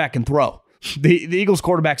Chargers quarterback can throw. The Eagles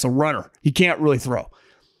quarterback's a runner. He can't really throw.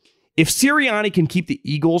 If Sirianni can keep the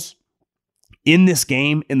Eagles in this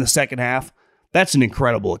game in the second half, that's an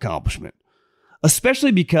incredible accomplishment,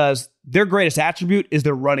 especially because their greatest attribute is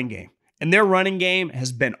their running game. And their running game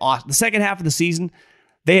has been awesome. The second half of the season,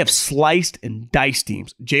 they have sliced and diced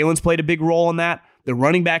teams. Jalen's played a big role in that. The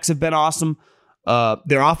running backs have been awesome.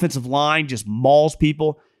 Their offensive line just mauls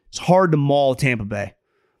people. It's hard to maul Tampa Bay.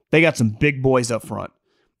 They got some big boys up front.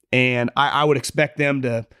 And I would expect them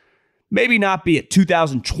to maybe not be at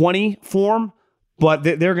 2020 form, but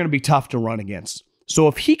they're going to be tough to run against. So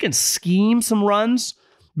if he can scheme some runs,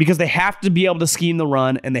 because they have to be able to scheme the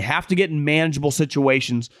run and they have to get in manageable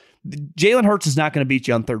situations, Jalen Hurts is not going to beat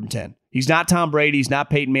you on 3rd and 10. He's not Tom Brady. He's not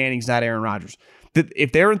Peyton Manning. He's not Aaron Rodgers.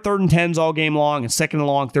 If they're in 3rd and 10s all game long and 2nd and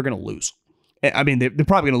long, they're going to lose. I mean, they're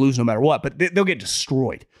probably going to lose no matter what, but they'll get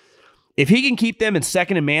destroyed. If he can keep them in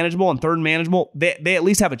 2nd and manageable and 3rd and manageable, they at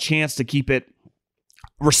least have a chance to keep it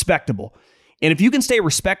respectable. And if you can stay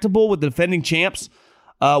respectable with the defending champs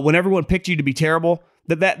when everyone picked you to be terrible,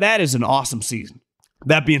 that is an awesome season.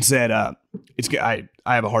 That being said, I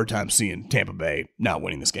have a hard time seeing Tampa Bay not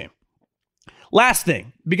winning this game. Last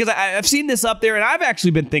thing, because I've seen this up there, and I've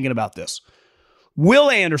actually been thinking about this. Will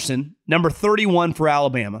Anderson, number 31 for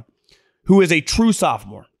Alabama, who is a true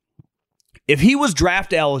sophomore, if he was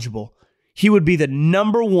draft eligible, he would be the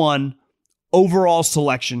number 1 overall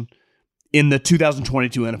selection in the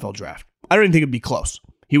 2022 NFL draft. I don't even think it'd be close.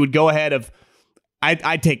 He would go ahead of,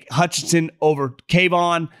 I'd take Hutchinson over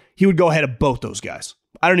Kayvon. He would go ahead of both those guys.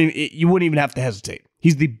 You wouldn't even have to hesitate.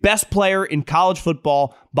 He's the best player in college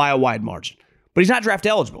football by a wide margin, but he's not draft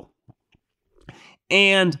eligible.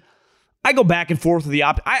 And I go back and forth with the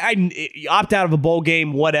opt out of a bowl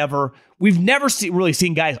game, whatever. We've never really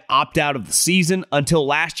seen guys opt out of the season until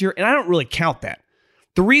last year, and I don't really count that.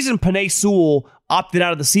 The reason Penei Sewell opted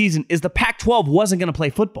out of the season is the Pac-12 wasn't going to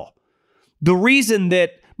play football. The reason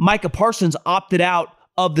that Micah Parsons opted out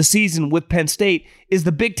of the season with Penn State is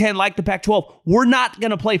the Big Ten, like the Pac-12, we're not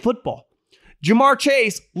going to play football. Ja'Marr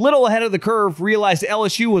Chase, little ahead of the curve, realized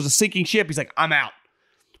LSU was a sinking ship. He's like, I'm out.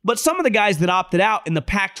 But some of the guys that opted out in the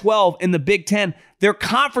Pac-12 and the Big Ten, their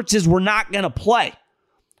conferences were not going to play.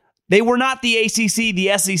 They were not the ACC,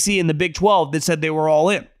 the SEC, and the Big 12 that said they were all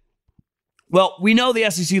in. Well, we know the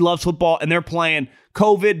SEC loves football, and they're playing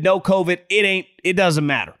COVID, no COVID. It doesn't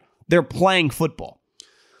matter. They're playing football.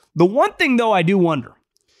 The one thing, though, I do wonder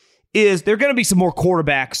is there going to be some more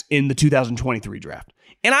quarterbacks in the 2023 draft.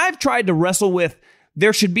 And I've tried to wrestle with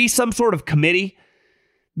there should be some sort of committee,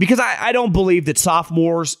 because I don't believe that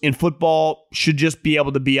sophomores in football should just be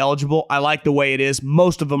able to be eligible. I like the way it is.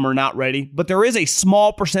 Most of them are not ready. But there is a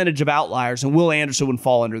small percentage of outliers, and Will Anderson would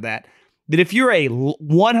fall under that if you're a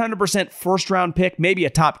 100% first-round pick, maybe a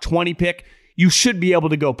top 20 pick, you should be able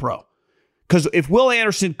to go pro. Because if Will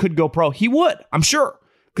Anderson could go pro, he would, I'm sure.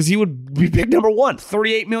 Because he would be pick number 1,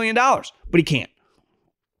 $38 million. But he can't.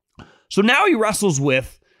 So now he wrestles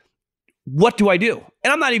with, what do I do?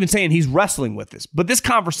 And I'm not even saying he's wrestling with this, but this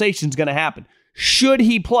conversation is going to happen. Should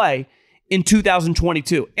he play in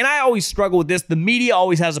 2022? And I always struggle with this. The media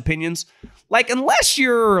always has opinions. Like, unless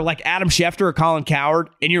you're like Adam Schefter or Colin Cowherd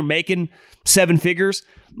and you're making 7 figures,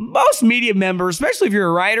 most media members, especially if you're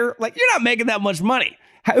a writer, like, you're not making that much money.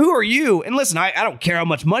 Who are you? And listen, I don't care how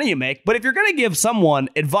much money you make, but if you're going to give someone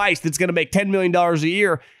advice that's going to make $10 million a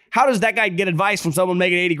year, how does that guy get advice from someone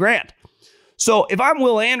making 80 grand? So if I'm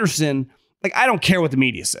Will Anderson, like, I don't care what the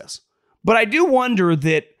media says, but I do wonder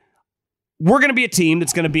that we're going to be a team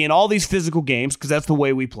that's going to be in all these physical games because that's the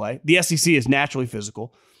way we play. The SEC is naturally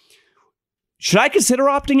physical. Should I consider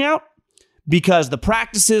opting out? Because the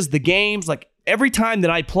practices, the games, like, every time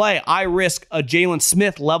that I play, I risk a Jalen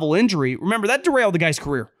Smith level injury. Remember, that derailed the guy's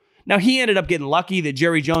career. Now, he ended up getting lucky that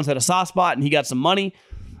Jerry Jones had a soft spot and he got some money,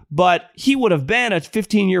 but he would have been a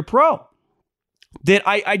 15-year pro. That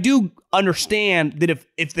I do understand that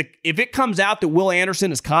if it comes out that Will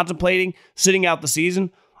Anderson is contemplating sitting out the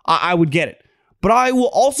season, I would get it. But I will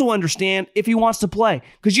also understand if he wants to play.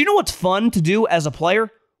 Because you know what's fun to do as a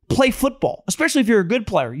player? Play football, especially if you're a good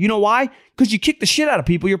player. You know why? Because you kick the shit out of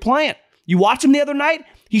people you're playing. You watch him the other night,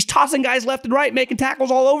 he's tossing guys left and right, making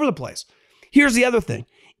tackles all over the place. Here's the other thing.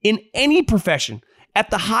 In any profession, at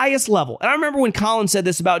the highest level, and I remember when Colin said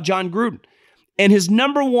this about John Gruden, and his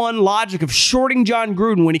number one logic of shorting John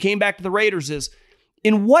Gruden when he came back to the Raiders is,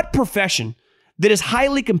 in what profession that is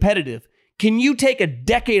highly competitive can you take a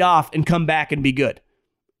decade off and come back and be good?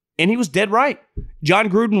 And he was dead right. John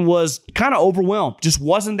Gruden was kind of overwhelmed, just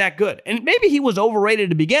wasn't that good. And maybe he was overrated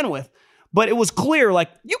to begin with, But it was clear, like,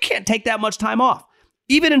 you can't take that much time off,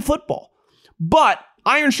 even in football. But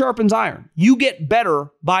iron sharpens iron. You get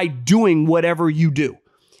better by doing whatever you do.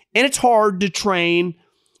 And it's hard to train,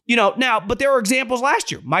 now, but there are examples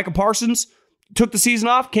last year. Micah Parsons took the season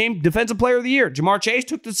off, came Defensive Player of the Year. Jamar Chase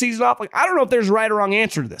took the season off. Like, I don't know if there's a right or wrong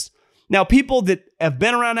answer to this. Now, people that have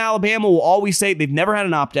been around Alabama will always say they've never had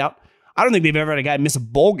an opt-out. I don't think they've ever had a guy miss a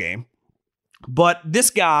bowl game. But this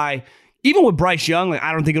guy, even with Bryce Young,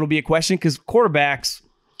 I don't think it'll be a question because quarterbacks,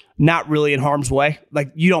 not really in harm's way.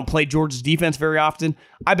 Like, you don't play Georgia's defense very often.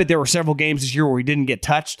 I bet there were several games this year where he didn't get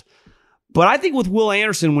touched. But I think with Will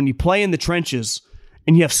Anderson, when you play in the trenches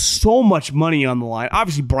and you have so much money on the line,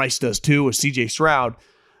 obviously Bryce does too with C.J. Stroud,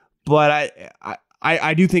 but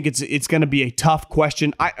I do think it's going to be a tough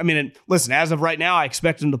question. I mean, listen, as of right now, I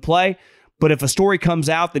expect him to play, but if a story comes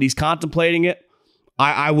out that he's contemplating it,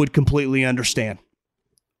 I would completely understand.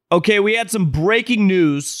 Okay, we had some breaking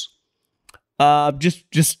news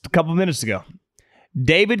just a couple minutes ago.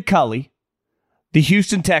 David Culley, the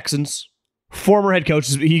Houston Texans former head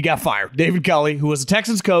coach, he got fired. David Culley, who was a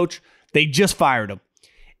Texans coach, they just fired him.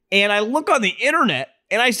 And I look on the internet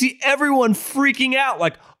and I see everyone freaking out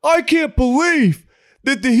like, I can't believe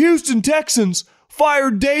that the Houston Texans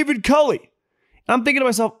fired David Culley. And I'm thinking to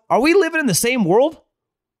myself, are we living in the same world?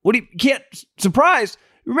 Can't surprise.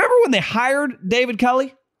 Remember when they hired David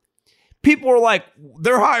Culley? People were like,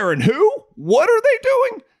 they're hiring who? What are they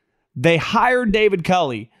doing? They hired David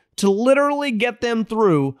Culley to literally get them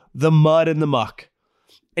through the mud and the muck.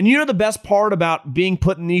 And you know the best part about being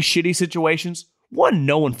put in these shitty situations? One,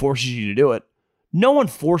 no one forces you to do it. No one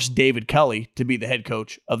forced David Culley to be the head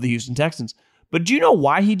coach of the Houston Texans. But do you know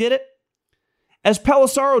why he did it? As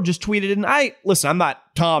Pelissaro just tweeted, and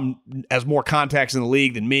Tom has more contacts in the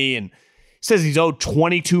league than me, and says he's owed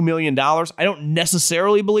 $22 million. I don't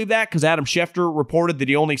necessarily believe that because Adam Schefter reported that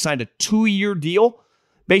he only signed a 2-year deal,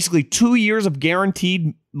 basically 2 years of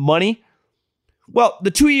guaranteed money. Well, the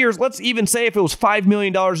 2 years, let's even say if it was $5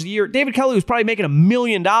 million a year, David Culley was probably making $1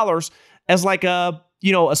 million as like a,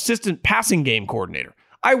 assistant passing game coordinator.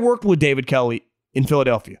 I worked with David Culley in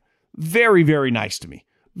Philadelphia. Very, very nice to me.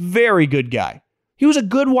 Very good guy. He was a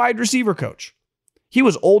good wide receiver coach. He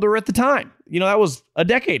was older at the time. That was a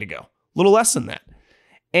decade ago. A little less than that.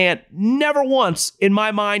 And never once in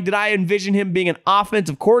my mind did I envision him being an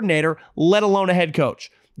offensive coordinator, let alone a head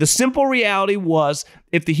coach. The simple reality was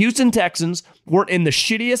if the Houston Texans weren't in the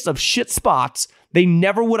shittiest of shit spots, they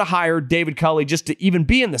never would have hired David Culley just to even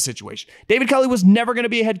be in this situation. David Culley was never going to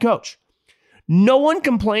be a head coach. No one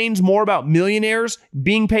complains more about millionaires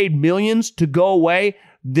being paid millions to go away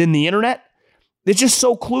than the internet. It's just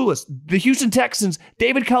so clueless. The Houston Texans,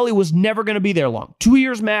 David Culley was never going to be there long. 2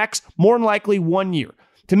 years max, more than likely 1 year.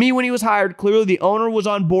 To me, when he was hired, clearly the owner was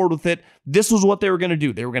on board with it. This was what they were going to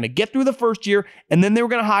do. They were going to get through the first year, and then they were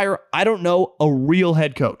going to hire, a real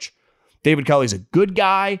head coach. David Culley's a good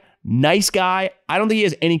guy, nice guy. I don't think he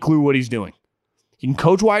has any clue what he's doing. He can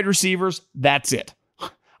coach wide receivers. That's it.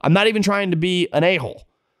 I'm not even trying to be an a-hole.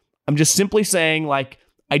 I'm just simply saying,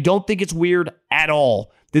 I don't think it's weird at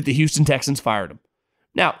all that the Houston Texans fired him.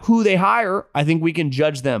 Now, who they hire, I think we can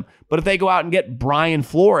judge them. But if they go out and get Brian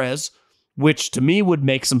Flores, which to me would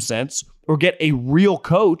make some sense, or get a real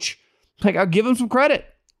coach, I'll give them some credit.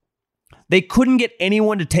 They couldn't get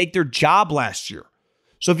anyone to take their job last year.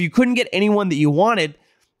 So if you couldn't get anyone that you wanted,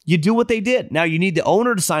 you do what they did. Now you need the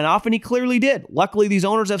owner to sign off, and he clearly did. Luckily, these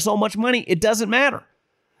owners have so much money, it doesn't matter.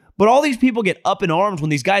 But all these people get up in arms when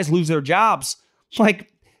these guys lose their jobs. I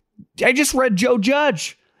just read Joe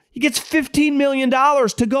Judge. He gets $15 million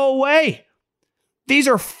to go away. These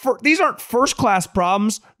aren't first-class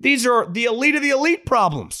problems. These are the elite of the elite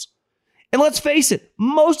problems. And let's face it,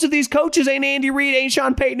 most of these coaches ain't Andy Reid, ain't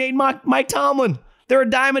Sean Payton, ain't Mike Tomlin. They're a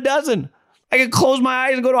dime a dozen. I could close my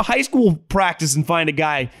eyes and go to a high school practice and find a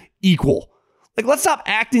guy equal. Let's stop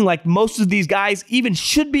acting like most of these guys even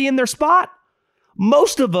should be in their spot.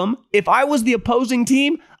 Most of them, if I was the opposing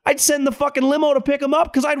team, I'd send the fucking limo to pick them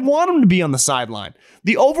up because I'd want them to be on the sideline.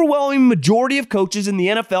 The overwhelming majority of coaches in the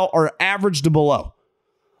NFL are average to below.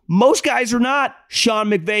 Most guys are not Sean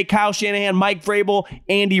McVay, Kyle Shanahan, Mike Vrabel,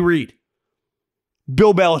 Andy Reid,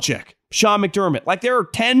 Bill Belichick, Sean McDermott. There are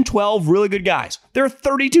 10, 12 really good guys. There are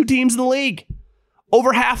 32 teams in the league.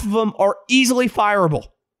 Over half of them are easily fireable.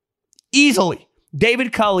 Easily.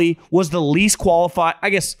 David Culley was the least qualified. I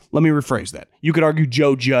guess, let me rephrase that. You could argue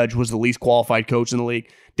Joe Judge was the least qualified coach in the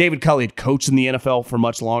league. David Culley had coached in the NFL for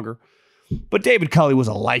much longer. But David Culley was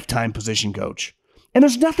a lifetime position coach. And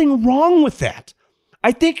there's nothing wrong with that.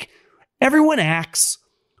 I think everyone acts,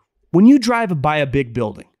 when you drive by a big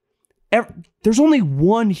building, there's only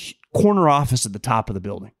one corner office at the top of the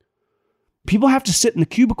building. People have to sit in the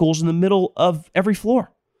cubicles in the middle of every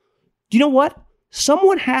floor. Do you know what?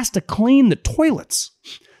 Someone has to clean the toilets.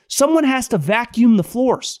 Someone has to vacuum the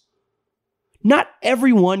floors. Not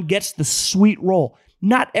everyone gets the sweet role.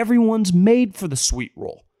 Not everyone's made for the sweet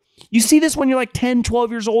role. You see this when you're like 10,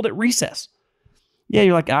 12 years old at recess. Yeah,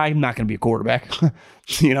 you're like, I'm not going to be a quarterback.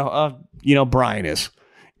 Brian is.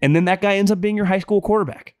 And then that guy ends up being your high school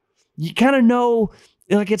quarterback. You kind of know,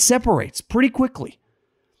 like, it separates pretty quickly.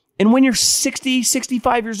 And when you're 60,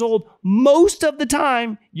 65 years old, most of the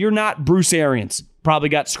time, you're not Bruce Arians. Probably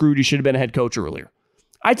got screwed. You should have been a head coach earlier.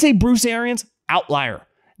 I'd say Bruce Arians, outlier.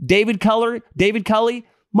 David Culley,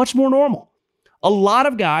 much more normal. A lot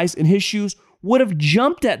of guys in his shoes would have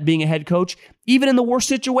jumped at being a head coach, even in the worst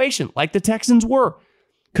situation, like the Texans were,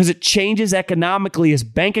 because it changes economically his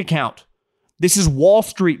bank account. This is Wall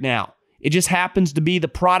Street now. It just happens to be the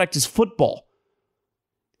product is football.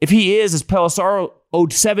 If he is, as Pelissero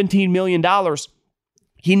owed $17 million,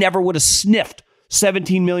 he never would have sniffed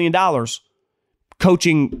 $17 million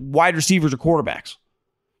coaching wide receivers or quarterbacks.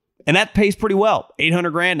 And that pays pretty well.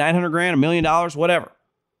 $800,000, $900,000, $1 million, whatever.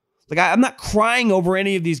 Like, I'm not crying over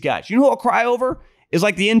any of these guys. You know who I'll cry over? Is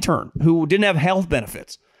like the intern who didn't have health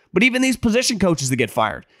benefits. But even these position coaches that get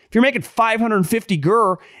fired. If you're making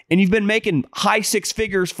 $550,000 and you've been making high six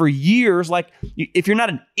figures for years, like, if you're not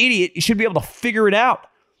an idiot, you should be able to figure it out.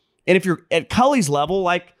 And if you're at Culley's level,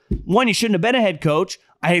 like, one, you shouldn't have been a head coach.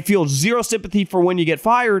 I feel zero sympathy for when you get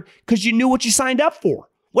fired because you knew what you signed up for.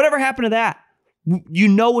 Whatever happened to that? You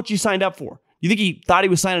know what you signed up for. You think he thought he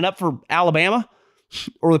was signing up for Alabama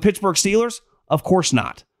or the Pittsburgh Steelers? Of course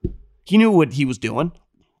not. He knew what he was doing.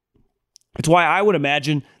 It's why I would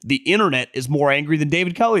imagine the internet is more angry than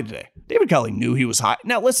David Culley today. David Culley knew he was hired.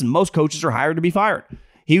 Now, listen, most coaches are hired to be fired.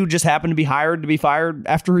 He just happened to be hired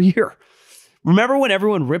after a year. Remember when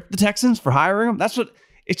everyone ripped the Texans for hiring him? That's what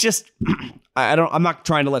it's just. I'm not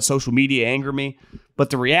trying to let social media anger me, but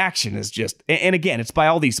the reaction is just. And again, it's by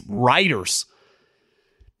all these writers.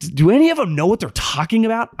 Do any of them know what they're talking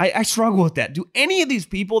about? I struggle with that. Do any of these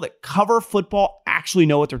people that cover football actually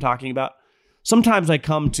know what they're talking about? Sometimes I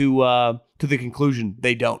come to the conclusion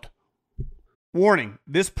they don't. Warning,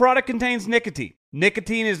 this product contains nicotine.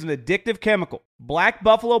 Nicotine is an addictive chemical. Black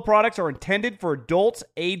Buffalo products are intended for adults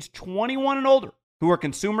aged 21 and older who are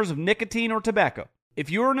consumers of nicotine or tobacco. If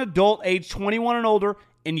you're an adult aged 21 and older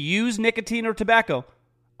and use nicotine or tobacco,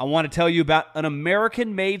 I want to tell you about an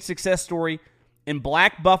American-made success story in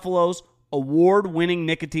Black Buffalo's award-winning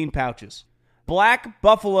nicotine pouches. Black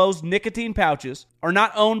Buffalo's nicotine pouches are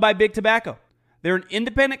not owned by Big Tobacco. They're an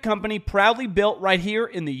independent company proudly built right here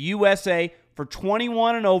in the USA for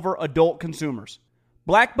 21 and over adult consumers.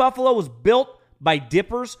 Black Buffalo was built by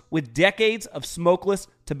dippers with decades of smokeless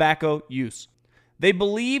tobacco use. They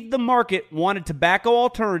believed the market wanted tobacco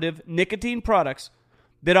alternative nicotine products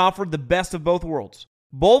that offered the best of both worlds.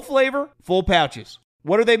 Bold flavor, full pouches.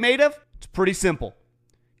 What are they made of? It's pretty simple.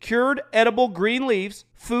 Cured edible green leaves,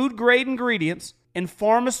 food-grade ingredients, and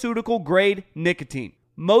pharmaceutical-grade nicotine.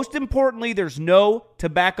 Most importantly, there's no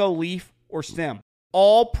tobacco leaf or stem.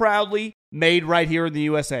 All proudly made right here in the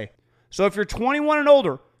USA. So if you're 21 and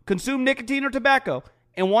older, consume nicotine or tobacco,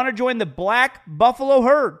 and want to join the Black Buffalo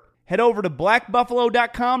herd, head over to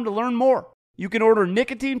blackbuffalo.com to learn more. You can order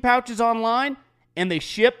nicotine pouches online, and they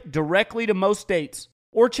ship directly to most states.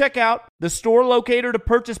 Or check out the store locator to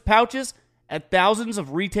purchase pouches at thousands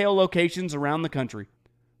of retail locations around the country.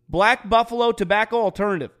 Black Buffalo Tobacco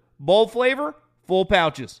Alternative. Bold flavor, full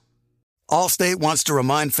pouches. Allstate wants to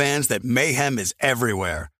remind fans that mayhem is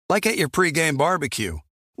everywhere, like at your pregame barbecue.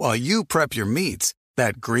 While you prep your meats,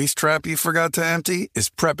 that grease trap you forgot to empty is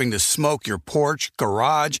prepping to smoke your porch,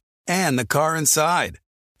 garage, and the car inside.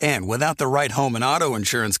 And without the right home and auto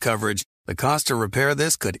insurance coverage, the cost to repair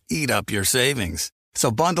this could eat up your savings. So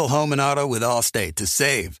bundle home and auto with Allstate to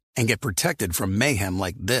save and get protected from mayhem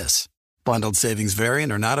like this. Bundled savings vary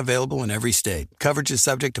and are not available in every state. Coverage is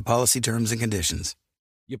subject to policy terms and conditions.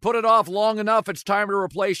 You put it off long enough, it's time to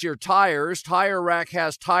replace your tires. Tire Rack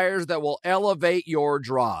has tires that will elevate your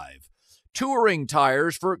drive. Touring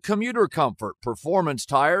tires for commuter comfort, performance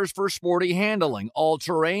tires for sporty handling,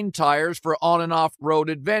 all-terrain tires for on- and off-road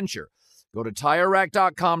adventure. Go to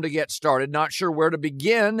TireRack.com to get started. Not sure where to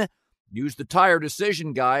begin? Use the Tire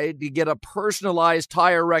Decision Guide to get a personalized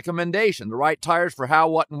tire recommendation, the right tires for how,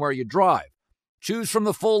 what, and where you drive. Choose from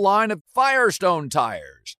the full line of Firestone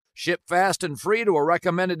tires. Ship fast and free to a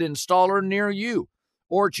recommended installer near you.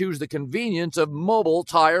 Or choose the convenience of mobile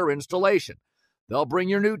tire installation. They'll bring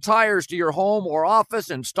your new tires to your home or office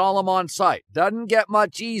and install them on site. Doesn't get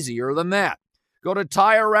much easier than that. Go to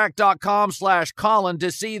TireRack.com/Colin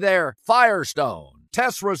to see their Firestone.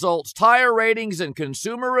 test results, tire ratings, and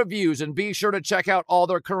consumer reviews, and be sure to check out all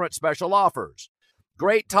their current special offers.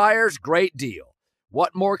 Great tires, great deal.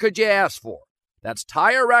 What more could you ask for? That's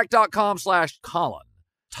TireRack.com/Colin.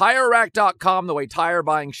 TireRack.com, the way tire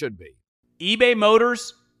buying should be. eBay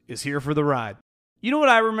Motors is here for the ride. You know what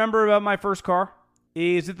I remember about my first car?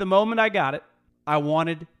 Is at the moment I got it, I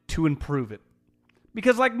wanted to improve it.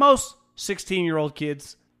 Because like most 16-year-old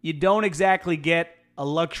kids, you don't exactly get a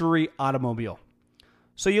luxury automobile.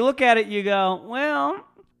 So you look at it, you go, well,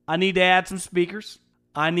 I need to add some speakers.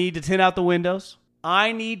 I need to tint out the windows.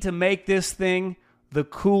 I need to make this thing the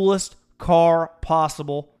coolest car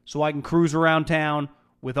possible so I can cruise around town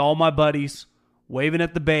with all my buddies, waving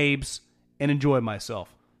at the babes, and enjoy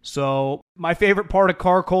myself. So my favorite part of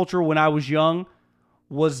car culture when I was young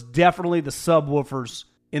was definitely the subwoofers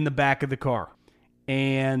in the back of the car.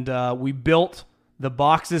 And we built the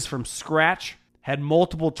boxes from scratch, had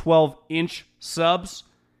multiple 12-inch subs,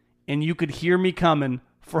 and you could hear me coming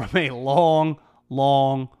from a long,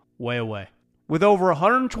 long way away. With over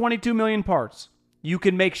 122 million parts, you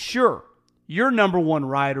can make sure your number one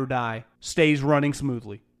ride or die stays running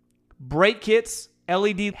smoothly. Brake kits,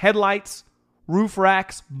 LED headlights, roof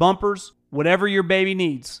racks, bumpers, whatever your baby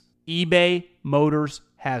needs, eBay Motors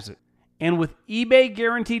has it. And with eBay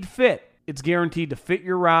Guaranteed Fit, it's guaranteed to fit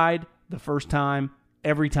your ride the first time,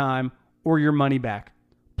 every time, or your money back.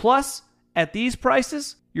 Plus, at these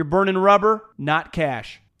prices, you're burning rubber, not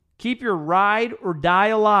cash. Keep your ride or die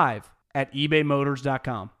alive at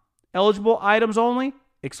ebaymotors.com. Eligible items only.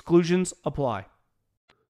 Exclusions apply.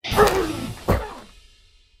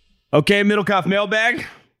 Okay, Middlecoff mailbag.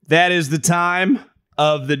 That is the time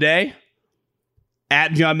of the day.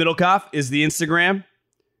 At John Middlecoff is the Instagram.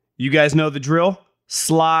 You guys know the drill.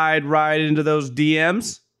 Slide right into those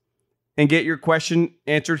DMs and get your question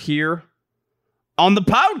answered here on the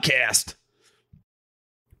podcast.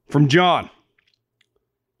 From John.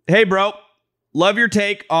 Hey, bro. Love your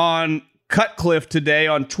take on Cutcliffe today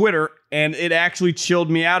on Twitter, and it actually chilled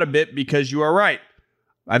me out a bit because you are right.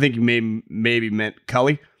 I think you maybe meant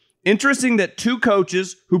Cully. Interesting that two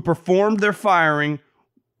coaches who outperformed their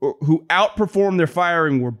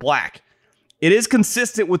firing were black. It is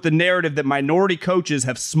consistent with the narrative that minority coaches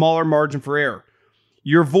have smaller margin for error.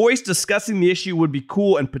 Your voice discussing the issue would be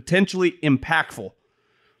cool and potentially impactful.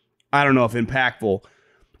 I don't know if impactful.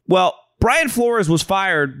 Well, Brian Flores was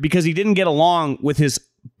fired because he didn't get along with his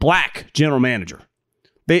black general manager.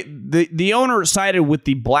 The owner sided with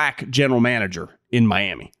the black general manager in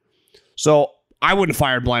Miami. So I wouldn't have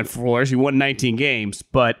fired Brian Flores. He won 19 games,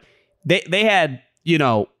 but they had,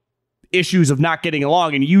 issues of not getting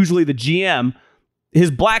along, and usually the GM,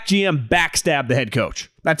 his black GM, backstabbed the head coach.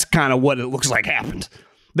 That's kind of what it looks like happened.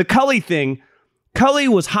 The Cully thing, Cully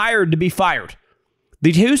was hired to be fired.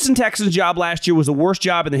 The Houston Texans job last year was the worst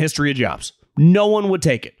job in the history of jobs. No one would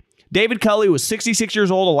take it. David Cully was 66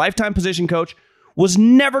 years old, a lifetime position coach, was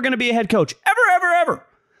never going to be a head coach. Ever.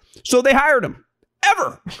 So they hired him.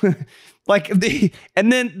 Ever.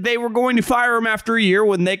 And then they were going to fire him after a year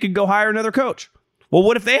when they could go hire another coach. Well,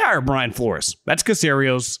 what if they hire Brian Flores? That's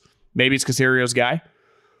maybe it's Caserio's guy.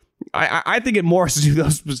 I think it more has to do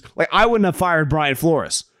those. I wouldn't have fired Brian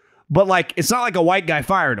Flores. But it's not like a white guy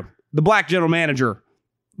fired him. The black general manager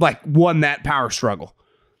won that power struggle.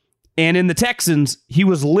 And in the Texans, he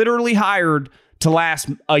was literally hired to last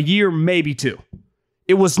a year, maybe two.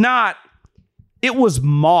 It was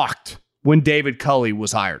mocked when David Cully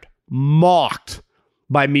was hired. Mocked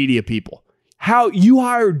by media people. How you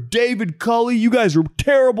hired David Cully? You guys are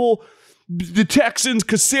terrible. The Texans,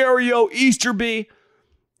 Caserio, Easterby.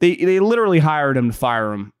 They literally hired him to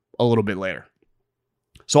fire him a little bit later.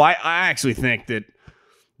 So I actually think that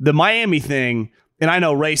the Miami thing, and I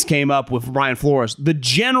know Race came up with Brian Flores, the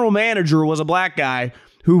general manager was a black guy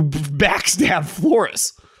who backstabbed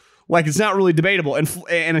Flores. It's not really debatable.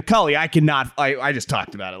 And Cully, I just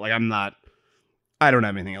talked about it. I don't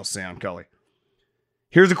have anything else to say on Cully.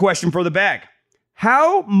 Here's a question for the bag.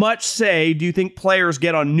 How much say do you think players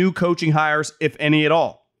get on new coaching hires, if any at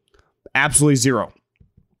all? Absolutely zero.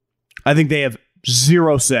 I think they have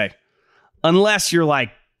zero say. Unless you're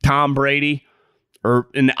like Tom Brady,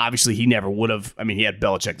 and obviously he never would have. I mean, he had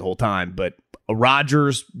Belichick the whole time, but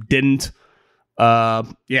Rodgers didn't.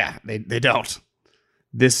 They don't.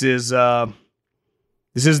 This isn't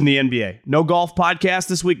the NBA. No golf podcast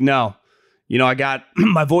this week? No. I got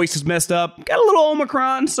my voice is messed up. Got a little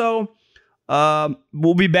Omicron, so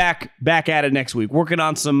we'll be back at it next week. Working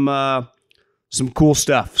on some cool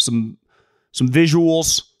stuff, some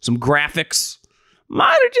visuals, some graphics.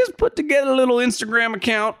 Might have just put together a little Instagram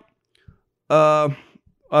account.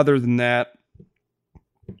 Other than that,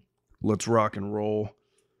 Let's rock and roll.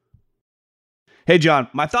 Hey, John,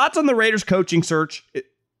 my thoughts on the Raiders coaching search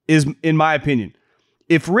is, in my opinion,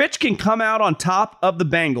 if Rich can come out on top of the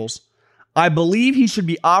Bengals, I believe he should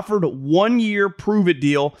be offered a 1-year prove-it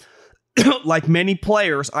deal. Like many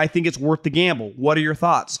players, I think it's worth the gamble. What are your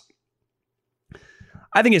thoughts?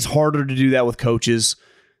 I think it's harder to do that with coaches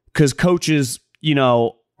because coaches,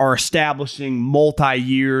 are establishing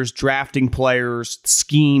multi-years, drafting players,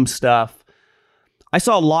 scheme stuff. I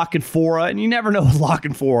saw La Canfora, and you never know with La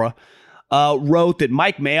Canfora, wrote that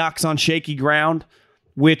Mike Mayock's on shaky ground,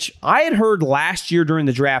 which I had heard last year during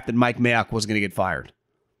the draft that Mike Mayock was going to get fired.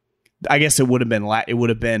 I guess it would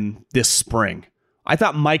have been this spring. I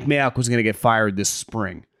thought Mike Mayock was going to get fired this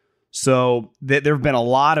spring. So there have been a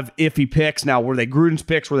lot of iffy picks. Now, were they Gruden's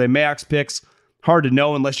picks? Were they Mayock's picks? Hard to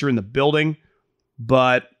know unless you're in the building.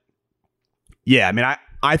 But, yeah, I mean,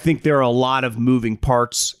 I think there are a lot of moving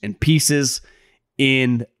parts and pieces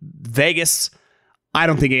in Vegas. I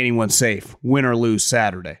don't think anyone's safe, win or lose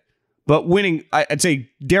Saturday. But winning, I'd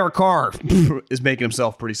say Derek Carr is making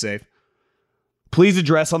himself pretty safe. Please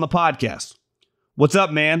address on the podcast. What's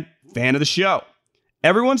up, man? Fan of the show.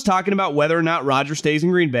 Everyone's talking about whether or not Rodgers stays in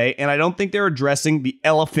Green Bay, and I don't think they're addressing the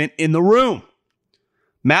elephant in the room.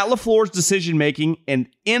 Matt LaFleur's decision-making and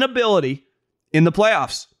inability in the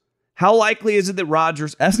playoffs. How likely is it that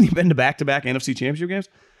Rodgers, hasn't he been to back-to-back NFC Championship games?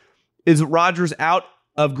 Is Rodgers out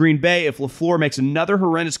of Green Bay if LaFleur makes another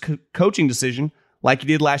horrendous coaching decision like he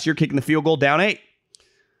did last year, kicking the field goal down 8?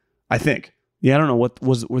 I think. Yeah, I don't know.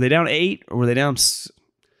 Were they down 8 or were they down...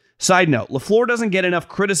 Side note, LaFleur doesn't get enough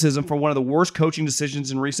criticism for one of the worst coaching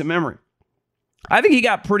decisions in recent memory. I think he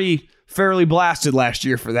got fairly blasted last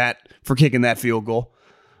year for kicking that field goal.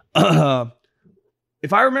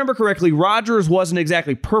 If I remember correctly, Rodgers wasn't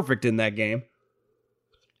exactly perfect in that game.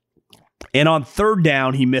 And on third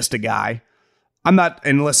down, he missed a guy.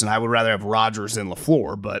 And listen, I would rather have Rodgers than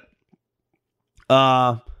LaFleur, but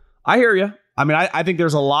I hear you. I mean, I think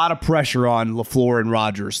there's a lot of pressure on LaFleur and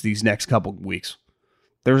Rodgers these next couple weeks.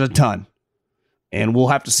 There's a ton. And we'll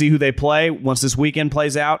have to see who they play once this weekend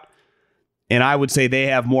plays out. And I would say they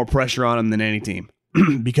have more pressure on them than any team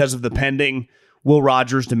because of the pending Will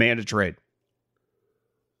Rodgers demand a trade.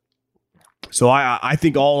 So I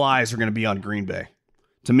think all eyes are going to be on Green Bay.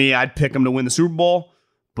 To me, I'd pick them to win the Super Bowl,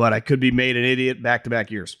 but I could be made an idiot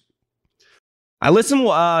back-to-back years. I listen.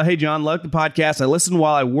 Hey, John, love the podcast. I listen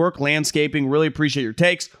while I work landscaping. Really appreciate your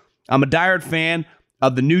takes. I'm a diehard fan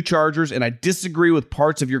of the new Chargers, and I disagree with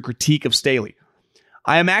parts of your critique of Staley.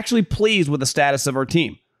 I am actually pleased with the status of our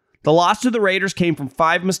team. The loss to the Raiders came from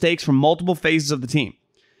 5 mistakes from multiple phases of the team.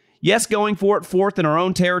 Yes, going for it fourth in our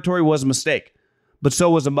own territory was a mistake, but so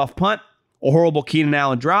was a muff punt, a horrible Keenan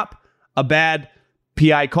Allen drop, a bad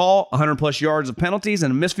PI call, 100-plus yards of penalties, and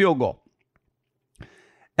a missed field goal.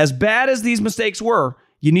 As bad as these mistakes were,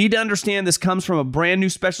 you need to understand this comes from a brand new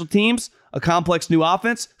special teams, a complex new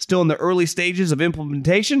offense, still in the early stages of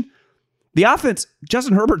implementation. The offense,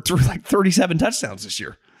 Justin Herbert threw like 37 touchdowns this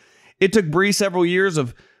year. It took Brees several years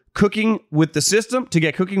of cooking with the system to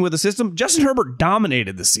get cooking with the system. Justin Herbert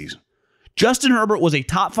dominated this season. Justin Herbert was a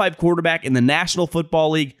top 5 quarterback in the National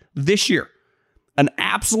Football League this year. An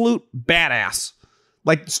absolute badass.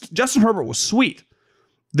 Like, Justin Herbert was sweet.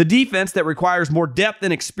 The defense that requires more depth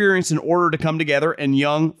and experience in order to come together, and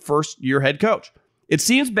young first-year head coach. It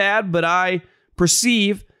seems bad, but I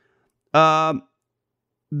perceive the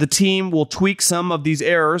team will tweak some of these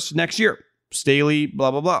errors next year. Staley,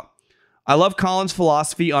 blah, blah, blah. I love Colin's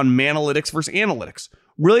philosophy on manalytics versus analytics.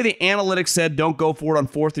 Really, the analytics said don't go for it on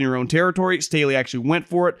fourth in your own territory. Staley actually went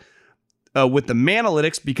for it with the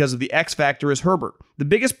manalytics because of the X factor is Herbert. The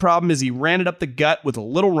biggest problem is he ran it up the gut with a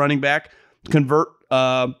little running back convert,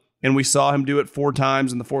 and we saw him do it 4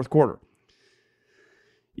 times in the fourth quarter.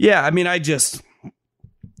 Yeah, I mean, I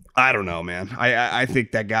don't know, man. I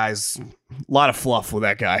think that guy's a lot of fluff with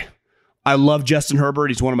that guy. I love Justin Herbert.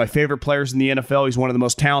 He's one of my favorite players in the NFL. He's one of the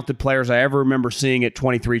most talented players I ever remember seeing at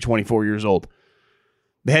 23, 24 years old.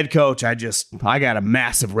 The head coach, I got a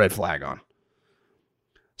massive red flag on.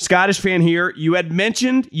 Scottish fan here. You had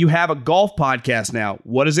mentioned you have a golf podcast now.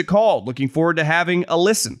 What is it called? Looking forward to having a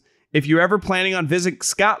listen. If you're ever planning on visiting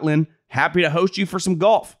Scotland, happy to host you for some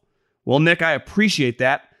golf. Well, Nick, I appreciate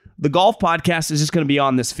that. The golf podcast is just going to be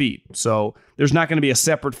on this feed. So there's not going to be a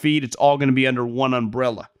separate feed. It's all going to be under one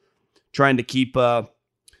umbrella. Trying to keep our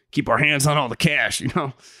hands on all the cash, you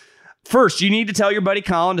know. First, you need to tell your buddy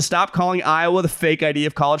Colin to stop calling Iowa the fake idea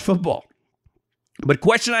of college football. But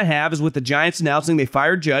question I have is with the Giants announcing they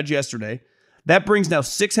fired Judge yesterday, that brings now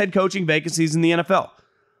 6 head coaching vacancies in the NFL.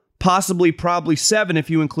 Probably 7 if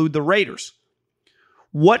you include the Raiders.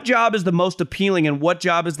 What job is the most appealing and what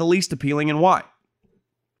job is the least appealing and why?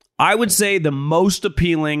 I would say the most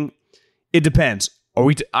appealing, it depends.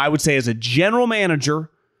 I would say as a general manager,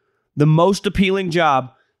 the most appealing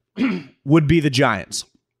job would be the Giants.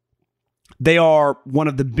 They are one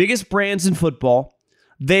of the biggest brands in football.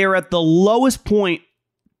 They are at the lowest point,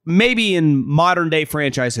 maybe in modern day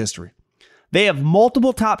franchise history. They have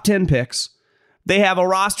multiple top 10 picks. They have a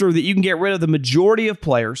roster that you can get rid of the majority of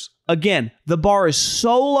players. Again, the bar is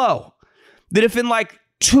so low that if in like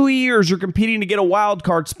 2 years you're competing to get a wild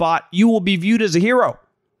card spot, you will be viewed as a hero.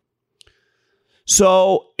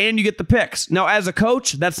 So, and you get the picks. Now, as a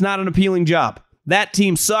coach, that's not an appealing job. That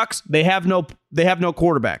team sucks. They have no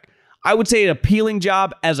quarterback. I would say an appealing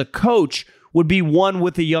job as a coach would be one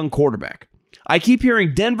with a young quarterback. I keep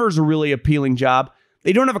hearing Denver's a really appealing job.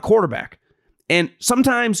 They don't have a quarterback. And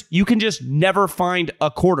sometimes you can just never find a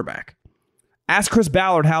quarterback. Ask Chris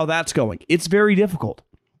Ballard how that's going. It's very difficult.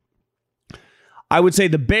 I would say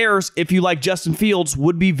the Bears, if you like Justin Fields,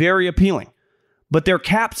 would be very appealing. But their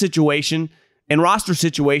cap situation and roster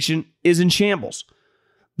situation is in shambles.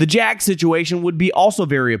 The Jags situation would be also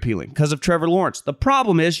very appealing because of Trevor Lawrence. The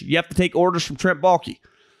problem is you have to take orders from Trent Baalke.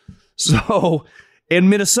 So in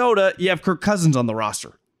Minnesota, you have Kirk Cousins on the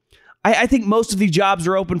roster. I think most of these jobs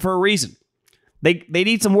are open for a reason. They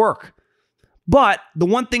need some work. But the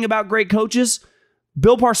one thing about great coaches,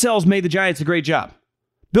 Bill Parcells made the Giants a great job.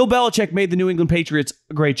 Bill Belichick made the New England Patriots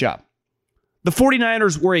a great job. The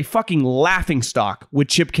 49ers were a fucking laughingstock with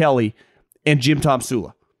Chip Kelly and Jim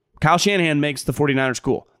Tomsula. Kyle Shanahan makes the 49ers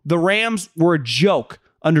cool. The Rams were a joke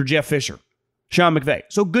under Jeff Fisher, Sean McVay.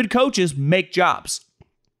 So good coaches make jobs.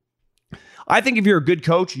 I think if you're a good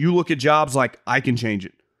coach, you look at jobs like, I can change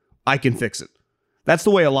it. I can fix it. That's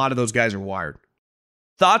the way a lot of those guys are wired.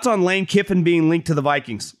 Thoughts on Lane Kiffin being linked to the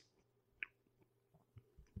Vikings?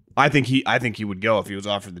 I think he would go if he was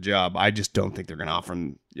offered the job. I just don't think they're going to offer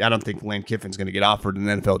him. I don't think Lane Kiffin's going to get offered an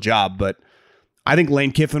NFL job, but I think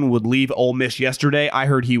Lane Kiffin would leave Ole Miss yesterday. I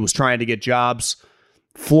heard he was trying to get jobs.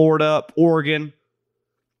 Florida, Oregon.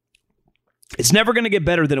 It's never going to get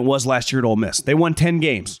better than it was last year at Ole Miss. They won 10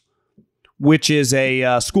 games, which is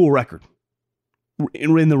a school record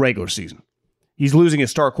in the regular season. He's losing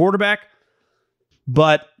his star quarterback,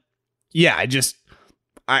 but yeah,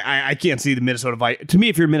 I can't see the Minnesota Vikings. To me,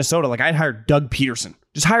 if you're Minnesota, like I'd hire Doug Peterson.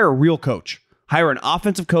 Just hire a real coach. Hire an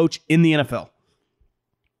offensive coach in the NFL.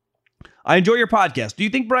 I enjoy your podcast. Do you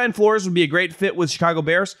think Brian Flores would be a great fit with Chicago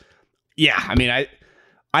Bears? Yeah, I mean,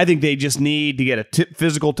 I think they just need to get a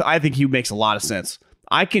physical. I think he makes a lot of sense.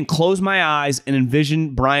 I can close my eyes and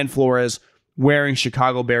envision Brian Flores wearing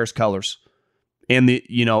Chicago Bears colors and the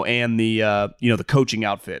coaching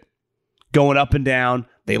outfit, going up and down.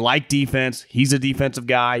 They like defense. He's a defensive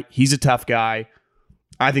guy. He's a tough guy.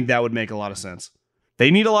 I think that would make a lot of sense.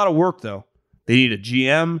 They need a lot of work, though. They need a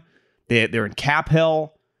GM. They're in cap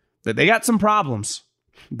hell. They got some problems.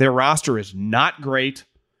 Their roster is not great.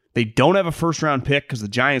 They don't have a first-round pick because the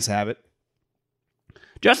Giants have it.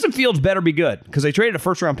 Justin Fields better be good because they traded a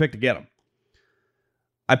first-round pick to get him.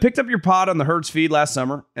 I picked up your pod on the Hertz feed last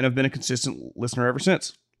summer and have been a consistent listener ever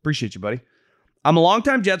since. Appreciate you, buddy. I'm a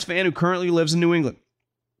longtime Jets fan who currently lives in New England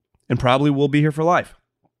and probably will be here for life.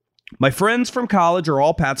 My friends from college are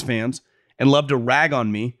all Pats fans and love to rag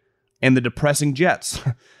on me and the depressing Jets.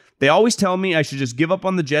 They always tell me I should just give up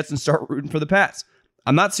on the Jets and start rooting for the Pats.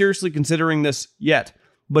 I'm not seriously considering this yet,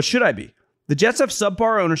 but should I be? The Jets have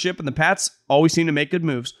subpar ownership and the Pats always seem to make good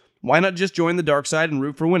moves. Why not just join the dark side and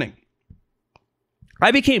root for winning?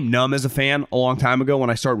 I became numb as a fan a long time ago when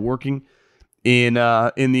I started working in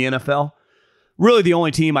the NFL. Really, the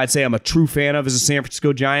only team I'd say I'm a true fan of is the San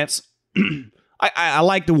Francisco Giants. I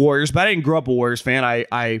like the Warriors, but I didn't grow up a Warriors fan.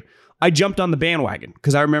 I jumped on the bandwagon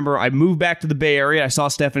because I remember I moved back to the Bay Area. I saw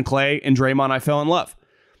Stephen Clay and Draymond. I fell in love.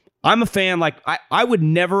 I'm a fan. Like I would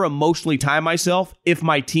never emotionally tie myself if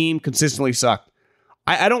my team consistently sucked.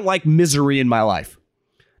 I don't like misery in my life.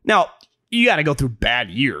 Now, you got to go through bad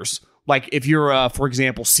years. Like if you're, for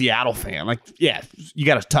example, Seattle fan, like, yeah, you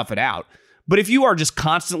got to tough it out. But if you are just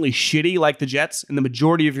constantly shitty like the Jets and the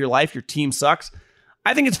majority of your life, your team sucks,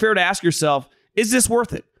 I think it's fair to ask yourself, is this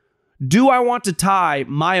worth it? Do I want to tie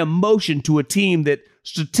my emotion to a team that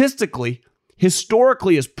statistically,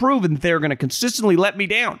 historically has proven that they're going to consistently let me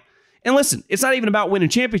down? And listen, it's not even about winning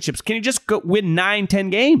championships. Can you just go win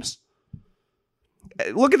 9-10 games?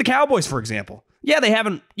 Look at the Cowboys, for example. Yeah, they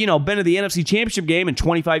haven't, been to the NFC Championship game in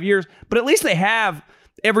 25 years, but at least they have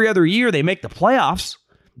every other year they make the playoffs,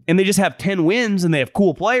 and they just have 10 wins, and they have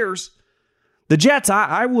cool players. The Jets,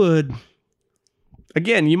 I would,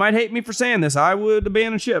 again, you might hate me for saying this, I would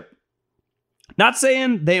abandon ship. Not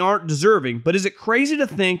saying they aren't deserving, but is it crazy to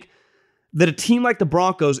think that a team like the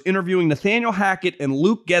Broncos interviewing Nathaniel Hackett and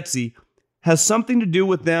Luke Getsy has something to do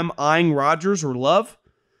with them eyeing Rodgers or Love?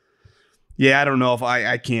 Yeah, I don't know if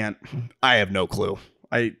I can't. I have no clue.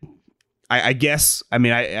 I guess,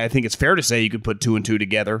 I think it's fair to say you could put 2 and 2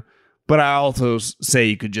 together, but I also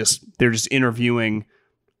say they're just interviewing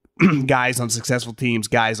guys on successful teams,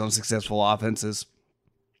 guys on successful offenses,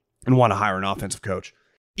 and want to hire an offensive coach,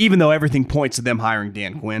 even though everything points to them hiring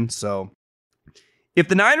Dan Quinn. So if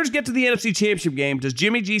the Niners get to the NFC Championship game, does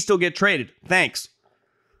Jimmy G still get traded? Thanks.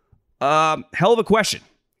 Hell of a question.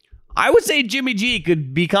 I would say Jimmy G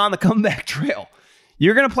could be on the comeback trail.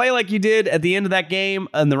 You're going to play like you did at the end of that game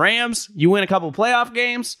in the Rams. You win a couple of playoff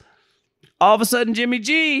games. All of a sudden, Jimmy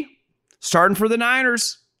G starting for the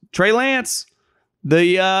Niners. Trey Lance.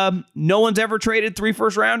 No one's ever traded 3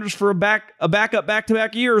 first-rounders for a backup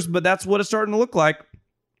back-to-back years, but that's what it's starting to look like.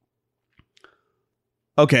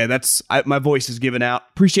 Okay, my voice is giving out.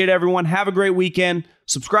 Appreciate everyone. Have a great weekend.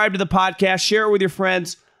 Subscribe to the podcast. Share it with your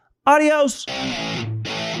friends. Adios.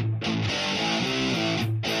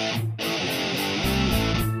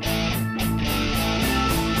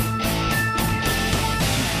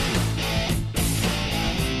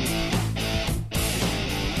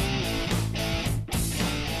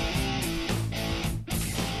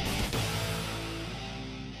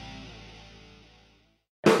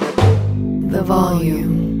 The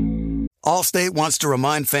volume. Allstate wants to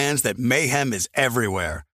remind fans that mayhem is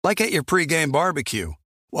everywhere, like at your pregame barbecue.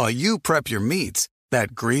 While you prep your meats,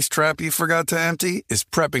 that grease trap you forgot to empty is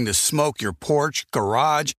prepping to smoke your porch,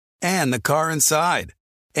 garage, and the car inside.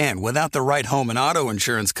 And without the right home and auto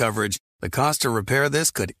insurance coverage, the cost to repair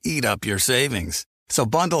this could eat up your savings. So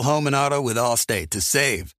bundle home and auto with Allstate to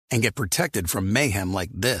save and get protected from mayhem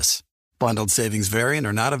like this. Bundled savings vary and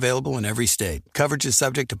are not available in every state. Coverage is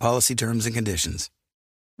subject to policy terms and conditions.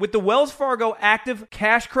 With the Wells Fargo Active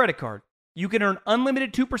Cash Credit Card, you can earn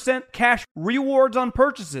unlimited 2% cash rewards on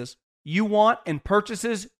purchases you want and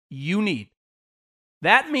purchases you need.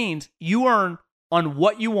 That means you earn on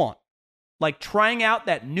what you want, like trying out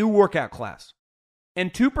that new workout class,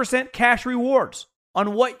 and 2% cash rewards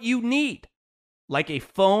on what you need, like a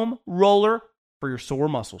foam roller for your sore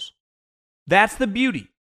muscles. That's the beauty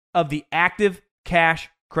of the Active Cash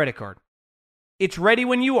Credit Card. It's ready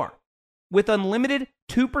when you are, with unlimited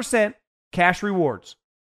 2% cash rewards.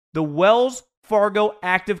 The Wells Fargo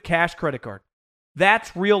Active Cash Credit Card.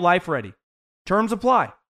 That's real life ready. Terms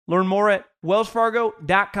apply. Learn more at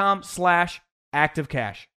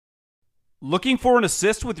wellsfargo.com/activecash. Looking for an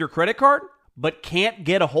assist with your credit card, but can't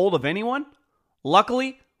get a hold of anyone?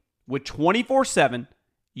 Luckily, with 24/7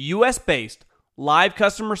 US-based live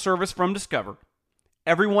customer service from Discover,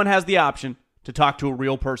 everyone has the option to talk to a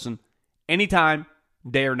real person anytime,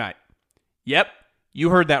 day or night. Yep, you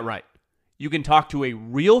heard that right. You can talk to a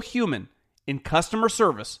real human in customer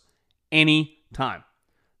service anytime.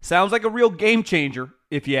 Sounds like a real game changer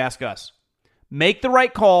if you ask us. Make the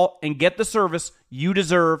right call and get the service you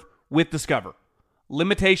deserve with Discover.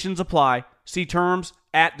 Limitations apply. See terms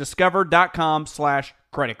at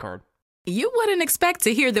discover.com/creditcard. You wouldn't expect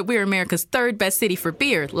to hear that we're America's 3rd best city for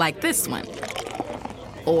beer like this one.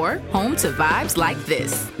 Or home to vibes like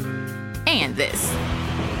this. And this.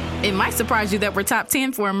 It might surprise you that we're top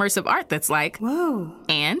 10 for immersive art that's like, whoa.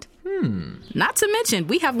 And, not to mention,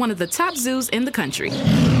 we have one of the top zoos in the country.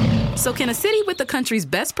 So can a city with the country's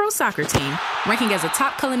best pro soccer team, ranking as a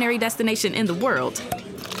top culinary destination in the world,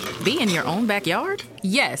 be in your own backyard?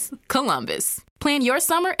 Yes, Columbus. Plan your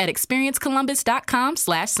summer at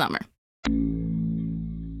experiencecolumbus.com/summer.